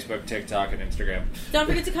us on Facebook, TikTok, and Instagram. Don't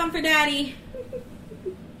forget to come for daddy.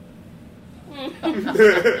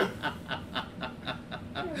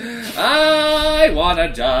 I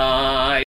wanna die.